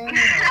anything?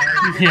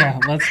 Yeah,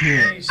 let's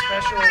hear Any it.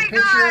 special my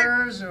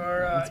pictures,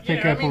 or Let's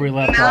pick up where we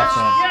where left off.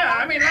 Then. Yeah,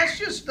 I mean,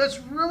 let's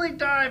really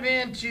dive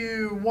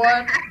into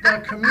what the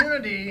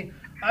community.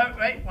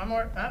 Wait, one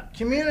more.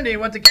 Community.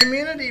 What the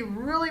community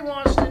really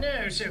wants to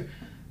know. So,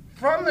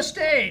 from the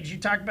stage, you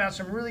talked about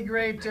some really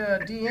great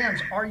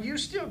DMs. Are you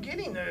still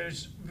getting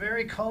those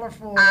very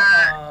colorful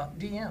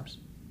DMs?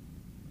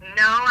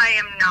 No, I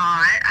am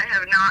not. I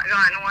have not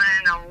gotten one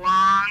in a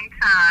long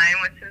time,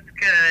 which is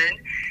good.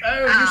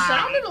 Oh, you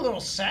sounded a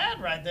little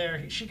sad right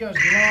there. She goes,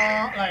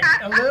 no, like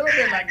a little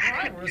bit like,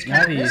 right, we're just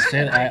Now that you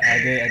said, I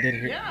did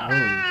hear.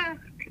 Yeah. Whoa.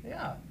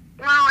 Yeah.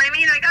 Well, I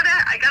mean, I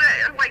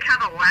gotta like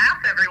have a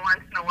laugh every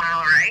once in a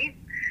while, right?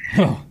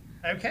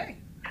 Okay.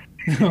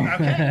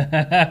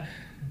 Okay.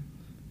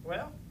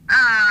 Well.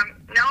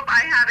 Nope,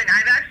 I haven't.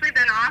 I've actually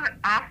been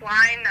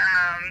offline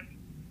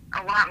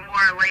a lot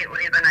more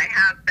lately than I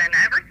have been.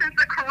 Ever since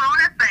the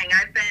Corona thing,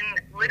 I've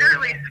been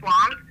literally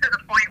swamped to the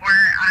point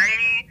where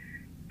I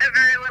have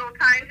very little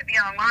time to be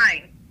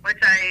online, which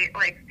I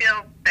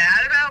feel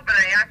bad about, but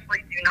I actually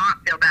do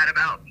not feel bad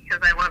about because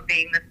I love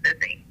being this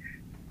busy.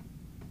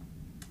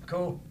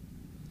 Cool.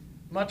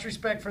 Much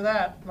respect for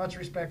that. Much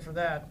respect for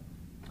that.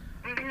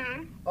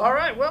 Mm-hmm. All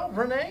right. Well,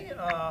 Renee,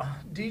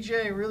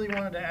 DJ really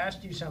wanted to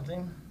ask you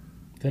something.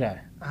 Did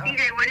I?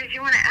 DJ, what did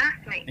you want to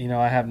ask me? You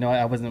know,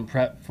 I wasn't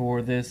prepped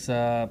for this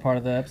part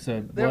of the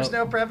episode. There was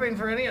no prepping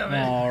for any of it.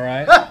 All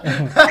right.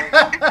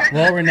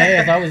 Well, Renee,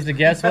 if I was to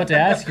guess what to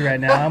ask you right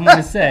now, I'm going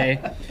to say,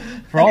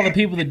 for all the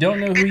people that don't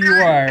know who you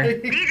are,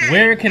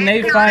 where can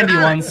they find you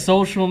on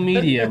social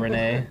media,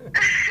 Renee?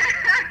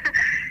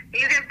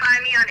 You can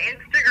find me on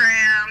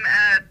Instagram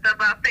at the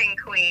Buffing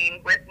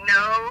Queen with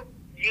no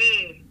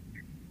G.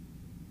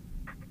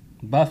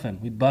 Buffin'.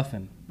 We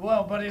buffin'.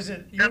 Well, but is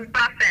it The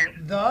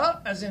Buffin.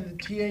 the as in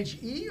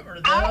THE or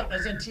the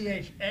as in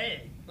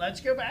THA? Let's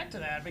go back to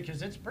that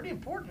because it's pretty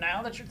important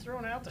now that you're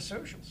throwing out the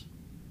socials.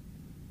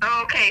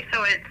 Okay,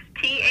 so it's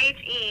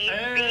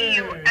Hey,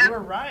 you were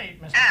THEBUFIN.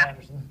 right, Mr.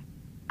 Patterson.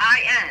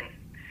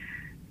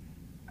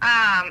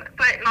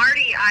 But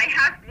Marty, I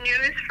have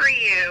news for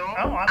you.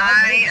 Oh,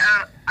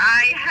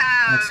 I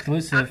have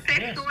Exclusive.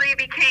 officially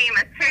became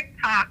a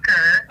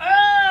TikToker.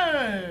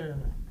 Oh,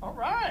 all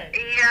right.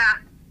 Yeah.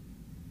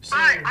 So,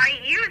 But I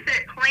use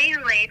it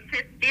plainly to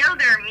steal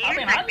their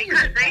music I use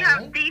because it they have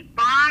plainly. deep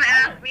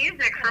bomb-ass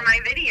music for my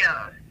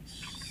videos.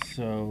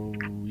 So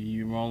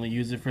you only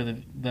use it for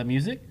the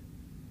music?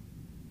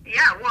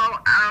 Yeah, well,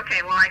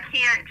 okay, well, I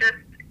can't just,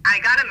 I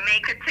gotta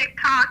make a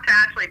TikTok to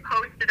actually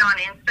post it on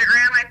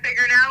Instagram, I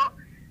figured out.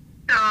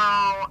 So,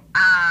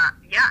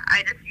 yeah,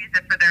 I just use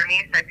it for their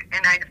music,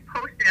 and I just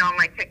post it on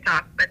my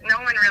TikTok, but no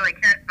one really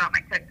cares about my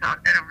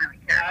TikTok. I don't really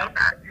care about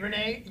that.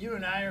 Renee, you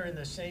and I are in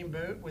the same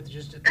boat with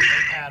just a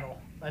different paddle.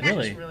 That's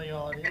Really? just really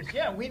all it is.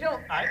 Yeah, we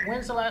don't.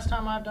 When's the last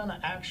time I've done an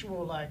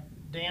actual like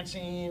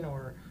dancing,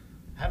 or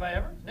have I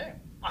ever? No,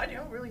 I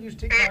don't really use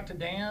TikTok to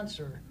dance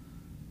or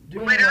do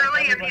anything Literally,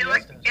 like if everybody you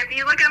else look, does. if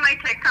you look at my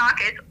TikTok,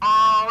 it's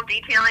all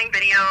detailing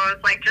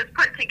videos, like just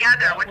put together,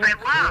 That which was I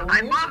love. cool.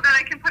 I love that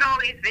I can put all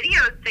these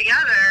videos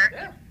together.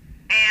 Yeah.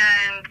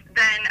 And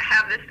then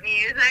have this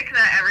music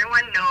that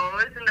everyone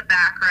knows in the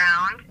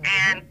background,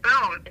 and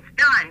boom, it's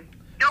done.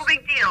 No big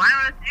deal. I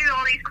don't have to do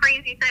all these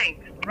crazy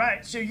things.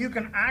 Right, so you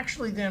can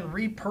actually then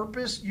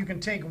repurpose, you can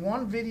take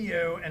one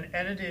video and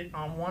edit it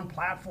on one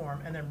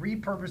platform and then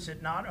repurpose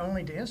it not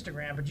only to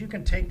Instagram, but you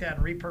can take that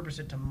and repurpose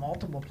it to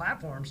multiple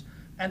platforms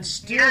and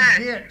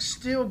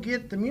still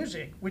get the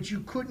music, which you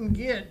couldn't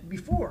get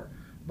before.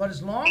 But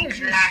as long as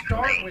you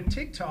start with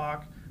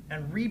TikTok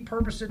and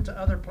repurpose it to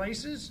other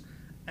places,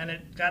 and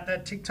it got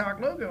that TikTok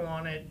logo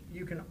on it,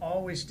 you can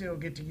always still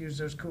get to use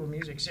those cool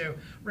music. So,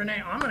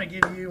 Renee, I'm going to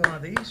give you one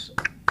of these.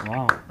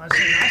 Wow. I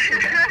say, nicely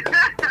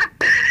done.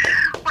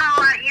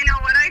 Well, you know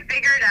what I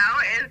figured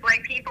out is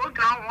like people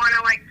don't want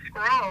to like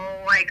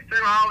scroll like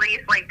through all these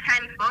like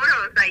 10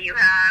 photos that you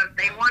have.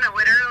 They want to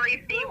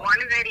literally see one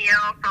video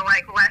for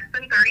like less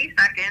than 30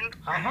 seconds,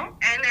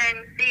 and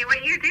then see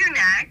what you do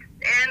next,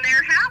 and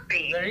they're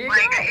happy. There you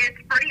like, go. It's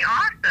pretty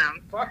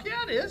awesome. Fuck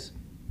yeah, it is.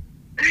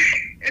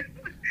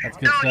 That's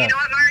good So stuff. you know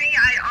what, Marty?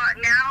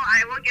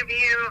 I will give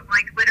you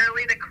like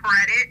literally the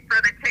credit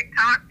for the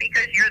TikTok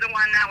because you're the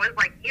one that was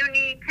like, you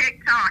need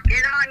TikTok,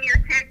 get on your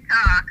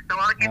TikTok. So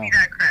I'll give you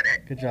that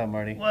credit. Good job,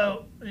 Marty.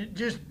 Well,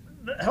 just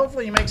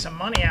hopefully you make some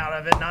money out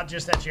of it, not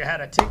just that you had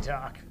a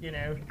TikTok, you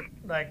know?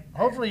 Like,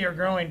 hopefully you're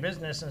growing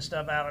business and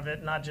stuff out of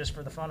it, not just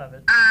for the fun of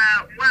it.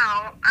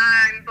 Well,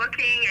 I'm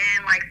booking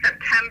in like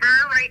September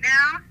right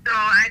now, so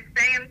I'd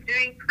say I'm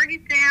doing pretty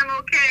damn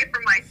okay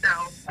for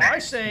myself. I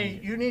say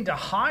you need to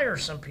hire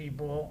some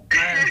people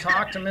and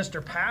talk to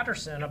Mr.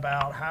 Patterson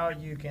about how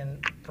you can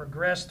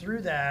progress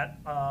through that.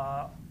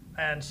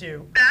 And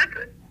so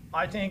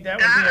I think that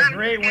would be a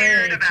great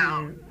way to,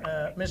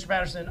 Mr.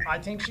 Patterson, I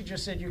think she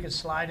just said you could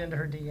slide into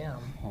her DM.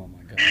 Oh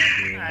my God,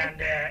 dude.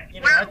 And,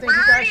 I think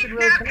you guys should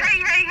really connect.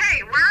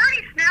 Hey, we're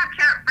already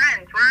Snapchat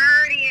friends. We're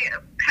already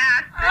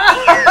past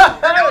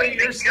the Oh,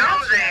 years. you're Don't even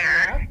go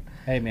there.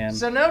 Hey, man.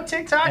 So no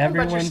TikTok,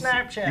 but your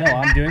Snapchat. No,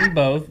 I'm doing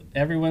both.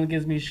 Everyone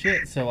gives me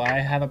shit, so I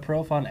have a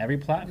profile on every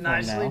platform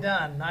Nicely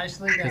now.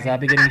 Nicely done. Because I've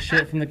been getting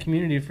shit from the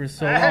community for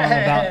so long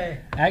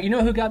about... You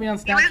know who got me on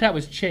Snapchat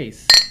was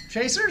Chase.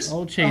 Chasers?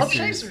 Old Chasers. Oh,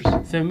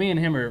 Chasers. So me and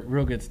him are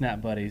real good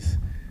Snap buddies.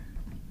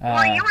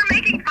 Well, you were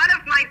making fun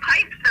of my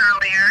pipes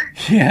earlier.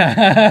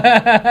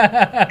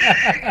 Yeah.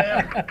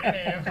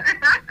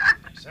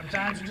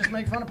 Sometimes you just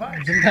make fun of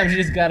pipes. Sometimes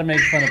you just got to make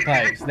fun of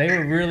pipes. They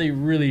were really,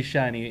 really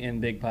shiny in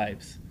big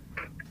pipes.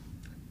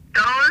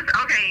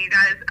 Okay, you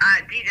guys,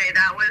 DJ,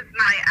 that was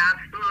my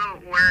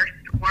absolute worst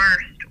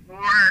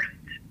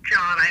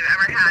job I've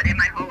ever had in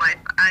my whole life.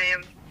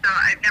 I've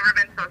never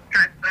been so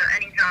stressed about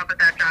any job but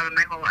that job in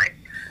my whole life.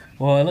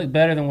 Well, it looked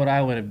better than what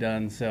I would have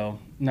done, so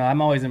no,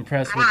 I'm always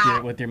impressed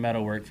with your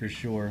metal work for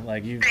sure.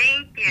 Like you.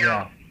 Thank you.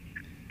 Yeah.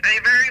 I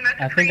very much.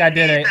 I think I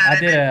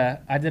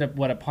did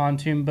a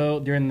pontoon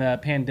boat during the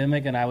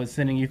pandemic, and I was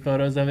sending you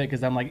photos of it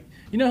because I'm like,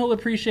 you know who'll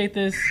appreciate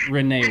this?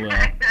 Renee will.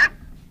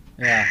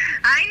 Yeah.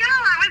 I know.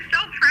 I was so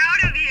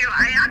proud of you.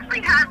 I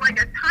actually had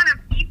like a ton of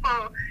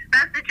people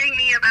messaging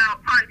me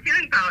about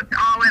pontoon boats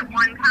all at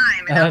one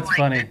time. And That's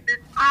funny. This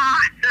is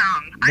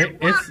awesome. I love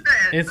this.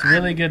 It's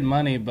really good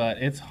money, but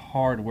it's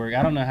hard work.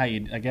 I don't know how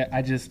you.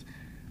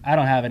 I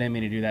don't have it in me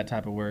to do that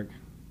type of work.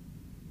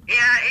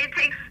 Yeah, it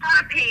takes a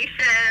lot of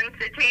patience.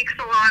 It takes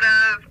a lot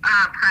of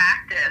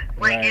practice.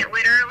 Like Right. it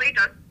literally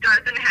just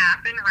doesn't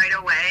happen right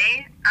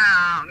away.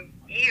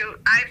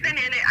 I've been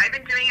in it. I've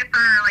been doing it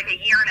for like a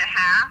year and a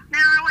half now,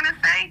 I want to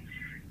say,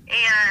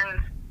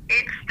 and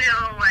it's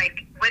still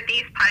like with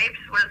these pipes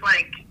was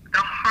like the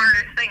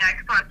hardest thing I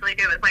could possibly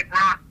do. It's like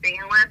raw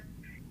stainless,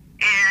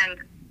 and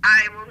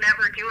I will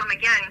never do them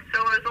again.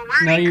 So it was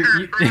a learning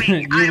curve for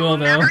me. You will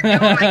though. Never do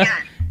them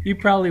again. You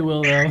probably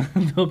will though.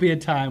 There'll be a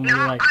time where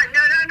you're like,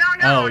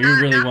 no, oh, you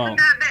really won't.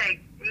 That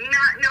big.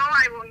 No,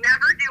 I will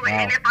never do it. Wow.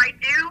 And if I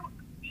do,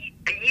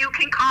 you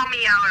can call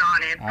me out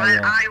on it.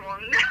 But I will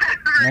never.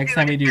 Next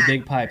time you do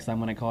big pipes, I'm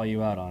gonna call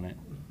you out on it.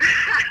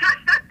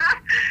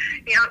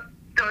 Yep,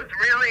 those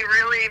really,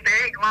 really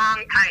big,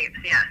 long pipes.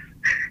 Yes.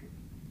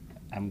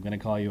 I'm gonna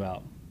call you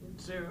out.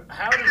 So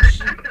how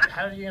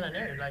are you gonna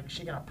know? Like,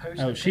 she gonna post?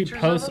 Oh, she pictures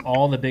posts of them?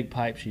 all the big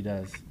pipes she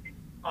does.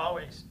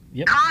 Always.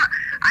 Yep.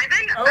 I've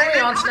been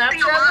on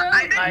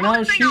Snapchat?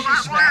 No, she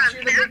snaps you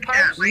the big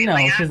pipes. No,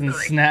 she doesn't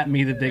snap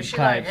me the big Is she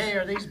pipes. like, hey,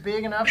 are these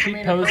big enough for She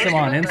me posts to them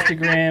on post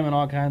Instagram and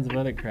all kinds of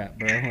other crap,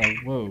 bro.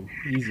 Like, whoa,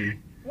 easy.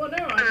 Well,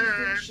 no, I just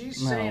think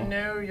she's No. saying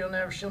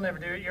no, she'll never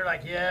do it. You're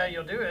like, yeah,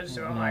 you'll do it.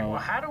 So I'm like, No. well,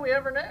 how do we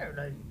ever know?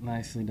 Like,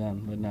 Nicely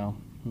done, but no.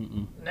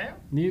 Mm-mm. no,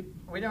 Nope.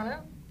 we don't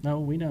know. No,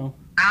 we know.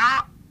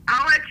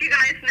 I'll let you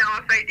guys know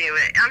if I do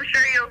it. I'm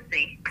sure you'll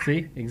see.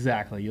 See?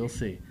 Exactly. You'll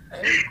see.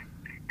 Hey,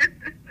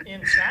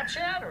 in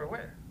Snapchat or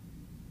where?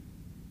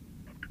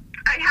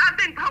 I have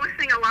been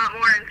posting a lot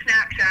more in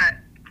Snapchat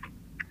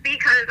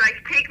because I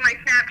take my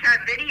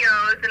Snapchat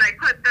videos and I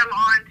put them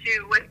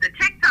onto with the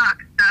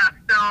TikTok stuff,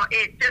 so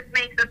it just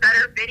makes a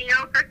better video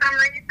for some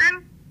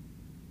reason.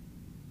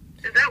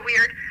 Is that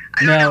weird?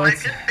 I don't know.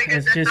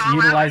 It's just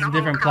utilizing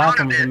different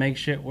platforms to make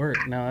shit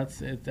work. No,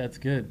 that's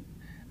good.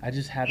 I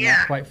just have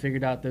not quite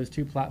figured out those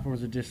two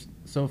platforms are just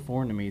so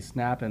foreign to me.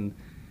 Snap and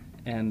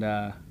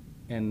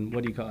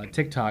what do you call it?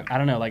 TikTok. I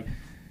don't know. Like,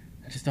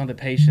 I just don't have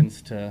the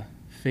patience to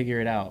figure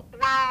it out.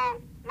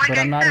 Well, but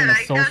I'm not in a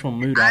social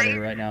mood either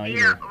right now either.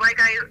 Yeah, like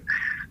I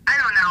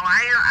don't know.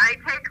 I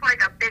take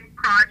like a big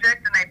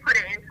project and I put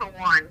it into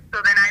one,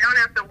 so then I don't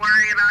have to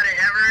worry about it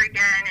ever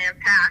again and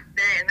past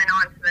it and then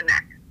on to the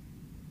next.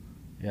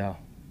 Yeah.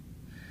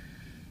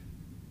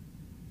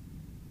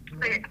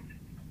 But,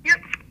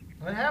 yep.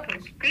 What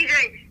happens?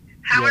 DJ,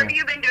 how have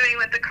you been doing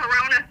with the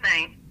Corona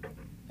thing?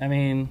 I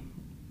mean,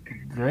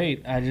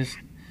 great. I just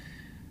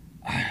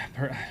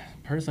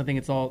personally think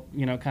it's all,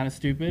 kind of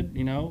stupid,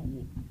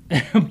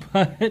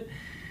 but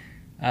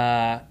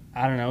I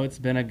don't know. It's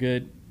been a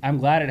good. I'm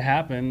glad it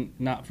happened,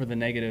 not for the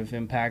negative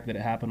impact that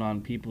it happened on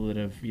people that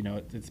have,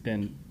 it's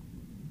been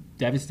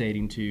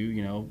devastating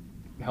to,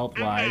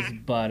 health-wise.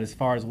 Mm-hmm. But as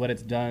far as what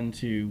it's done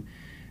to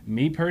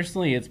me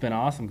personally, it's been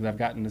awesome because I've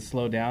gotten to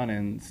slow down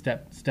and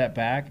step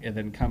back and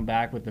then come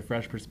back with a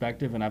fresh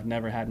perspective, and I've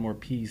never had more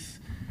peace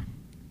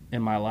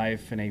in my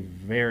life in a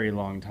very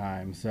long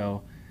time.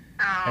 So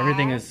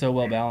everything is so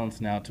well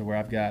balanced now to where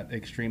I've got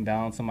extreme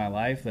balance in my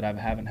life that I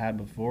haven't had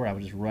before. I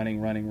was just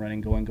running,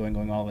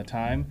 going all the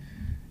time.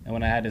 And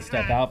when I had to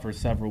step out for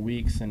several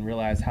weeks and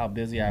realize how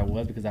busy I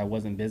was because I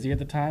wasn't busy at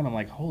the time, I'm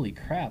like, holy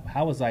crap,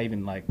 how was I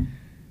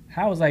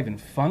even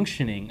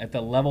functioning at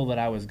the level that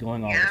I was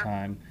going all the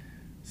time?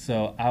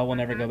 So I will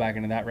never go back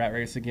into that rat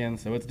race again.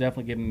 So it's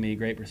definitely given me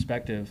great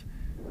perspective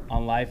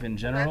on life in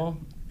general.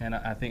 And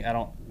I think I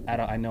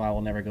know I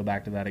will never go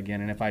back to that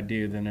again. And if I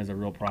do, then there's a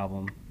real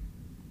problem.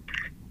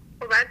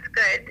 Well, that's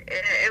good.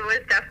 It was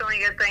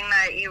definitely a good thing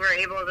that you were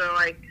able to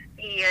like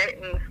see it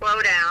and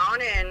slow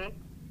down and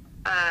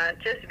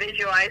just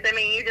visualize. I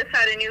mean, you just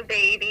had a new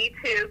baby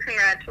too.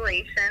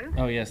 Congratulations.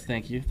 Oh yes,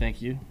 thank you.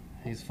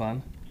 He's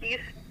fun. He's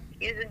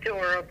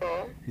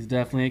adorable. He's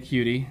definitely a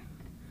cutie.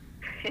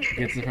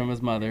 Gets it from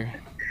his mother.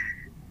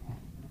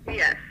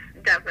 Yes,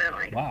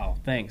 definitely. Wow,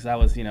 thanks. I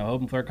was,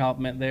 hoping for a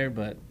compliment there,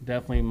 but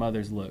definitely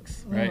mother's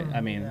looks, right?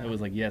 I mean, it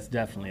was like, yes,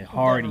 definitely.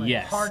 Hard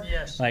yes. Hard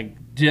yes. Like,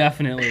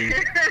 definitely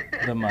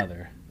the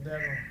mother.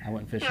 Definitely. I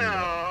went fishing.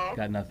 Aww.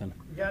 Got nothing.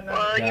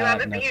 Well, you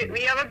have a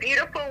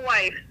beautiful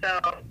wife, so.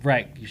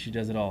 Right, she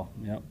does it all.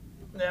 Yep.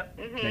 Yep.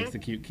 Makes the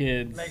cute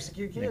kids. Makes the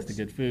cute kids. Makes the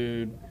good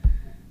food.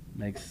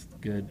 Makes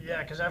good.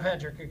 Yeah, because I've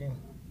had your cooking.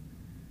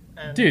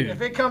 And dude,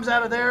 if it comes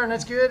out of there and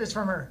it's good, it's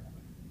from her.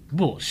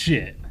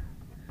 Bullshit.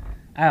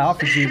 I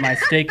offered you my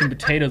steak and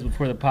potatoes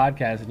before the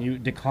podcast, and you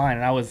declined.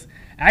 And I was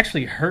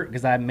actually hurt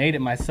because I made it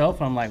myself.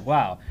 And I'm like,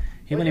 wow,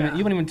 you wouldn't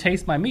even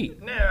taste my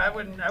meat. No, I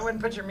wouldn't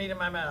put your meat in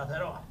my mouth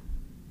at all.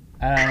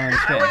 I don't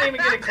understand. I wouldn't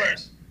even get it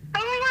close.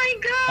 Oh my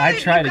god! I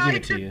tried to give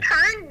it to you.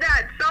 Turned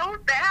that so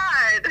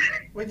bad.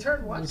 We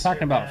turned what? We're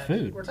talking about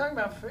food. We're talking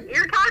about food.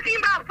 You're talking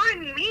about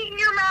putting meat in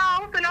your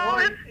mouth and all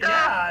this stuff.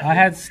 Yeah, I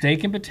had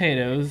steak and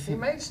potatoes. He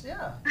makes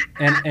yeah.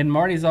 And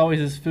Marty's always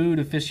his food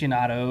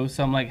aficionado,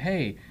 so I'm like,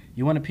 hey,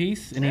 you want a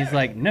piece? And he's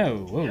like, no.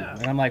 Whoa. Yeah.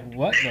 And I'm like,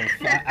 what the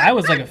I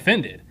was like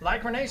offended.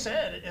 Like Renee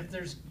said,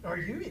 or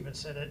you even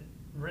said it,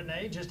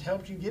 Renee just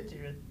helped you get to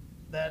it,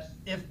 that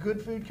if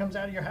good food comes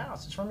out of your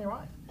house, it's from your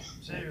wife.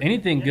 So,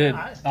 anything good,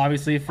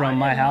 obviously, from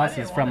my house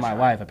is from my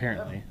wife,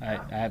 apparently.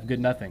 Yeah. I have good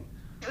nothing.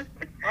 All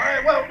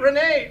right, well,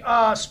 Renee,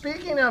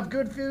 speaking of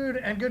good food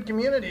and good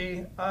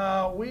community,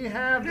 we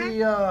have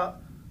the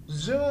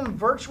Zoom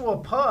virtual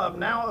pub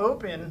now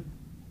open,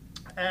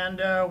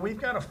 and we've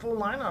got a full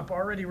lineup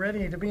already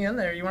ready to be in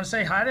there. You want to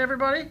say hi to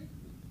everybody?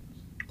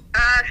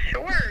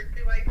 Sure.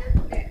 Do I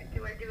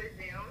do a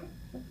Zoom?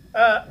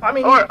 Am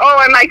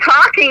I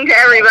talking to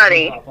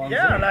everybody?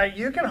 Yeah, like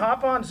you can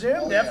hop on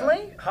Zoom,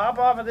 definitely. Yeah. Hop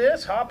off of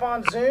this, hop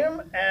on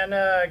Zoom, and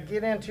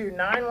get into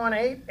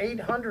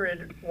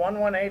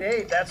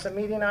 918-800-1188. That's the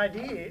meeting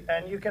ID,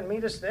 and you can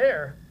meet us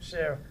there.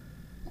 So.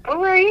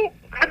 All right,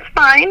 that's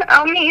fine.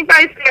 I'll meet you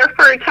guys there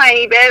for a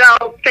tiny bit.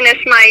 I'll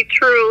finish my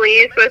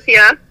Trulies with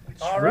you.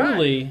 All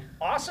Truly. Right.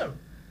 Awesome.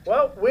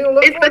 Well, we'll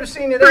look forward to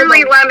seeing you there.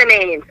 Truly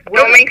lemonade.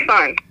 Don't make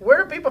fun.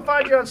 Where do people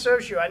find you on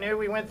social? I know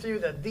we went through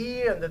the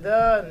and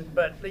the,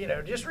 but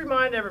just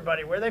remind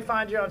everybody where they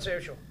find you on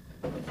social.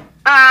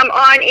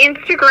 On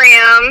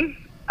Instagram,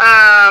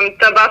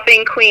 the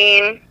Buffing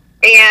Queen,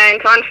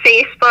 and on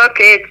Facebook,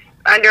 it's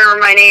under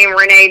my name,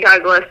 Renee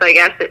Douglas. I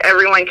guess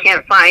everyone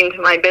can't find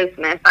my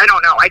business. I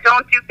don't know. I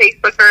don't do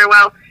Facebook very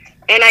well,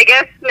 and I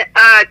guess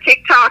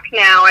TikTok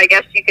now. I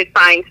guess you could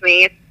find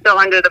me. It's still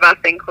under the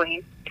Buffing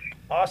Queen.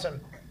 Awesome.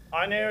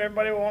 I know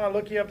everybody will want to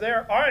look you up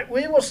there. All right,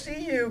 we will see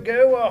you.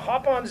 Go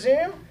hop on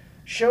Zoom,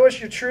 show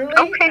us your Truly,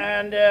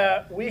 and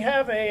we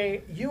have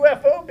a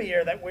UFO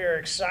beer that we're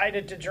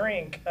excited to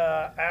drink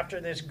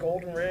after this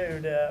Golden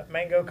Road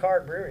Mango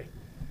Card Brewery.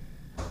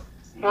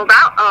 Well,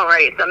 all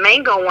right. The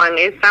mango one,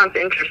 it sounds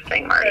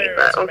interesting, Marty,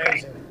 but okay.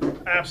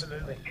 Amazing.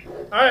 Absolutely.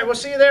 All right, we'll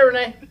see you there,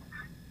 Renee.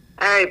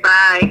 All right,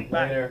 bye.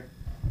 Bye. Later.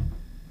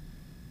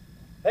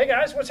 Hey,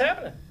 guys, what's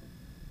happening?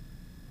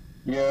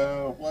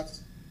 Yo,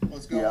 what's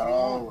going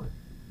on?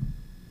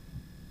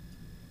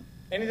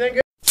 Anything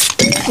good?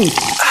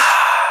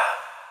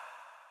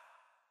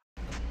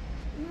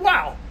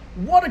 Wow,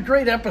 what a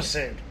great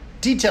episode.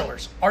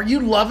 Detailers, are you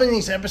loving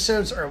these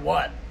episodes or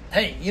what?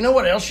 Hey, you know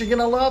what else you're going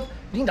to love?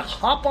 You need to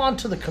hop on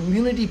to the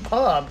community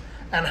pub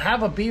and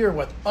have a beer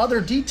with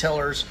other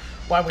detailers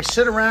while we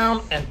sit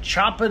around and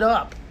chop it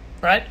up,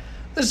 right?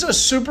 This is a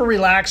super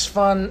relaxed,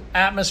 fun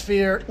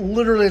atmosphere,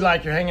 literally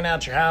like you're hanging out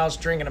at your house,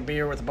 drinking a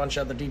beer with a bunch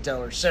of other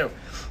detailers. So,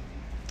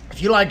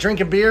 if you like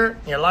drinking beer,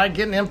 you like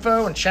getting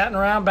info and chatting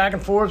around back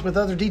and forth with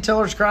other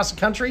detailers across the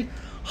country,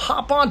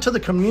 hop on to the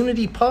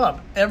community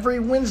pub every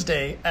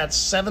Wednesday at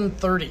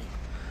 7:30.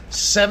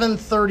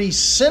 7:30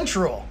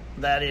 Central,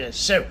 that is.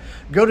 So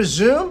go to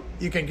Zoom.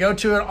 You can go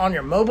to it on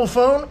your mobile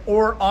phone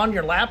or on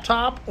your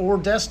laptop or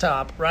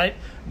desktop, right?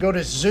 Go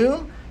to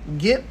Zoom.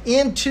 Get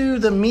into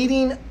the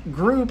meeting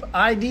group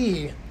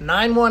ID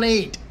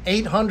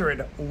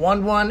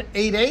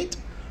 918-800-1188.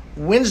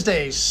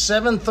 Wednesdays,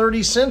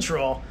 7:30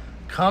 Central.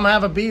 Come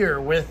have a beer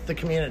with the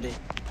community.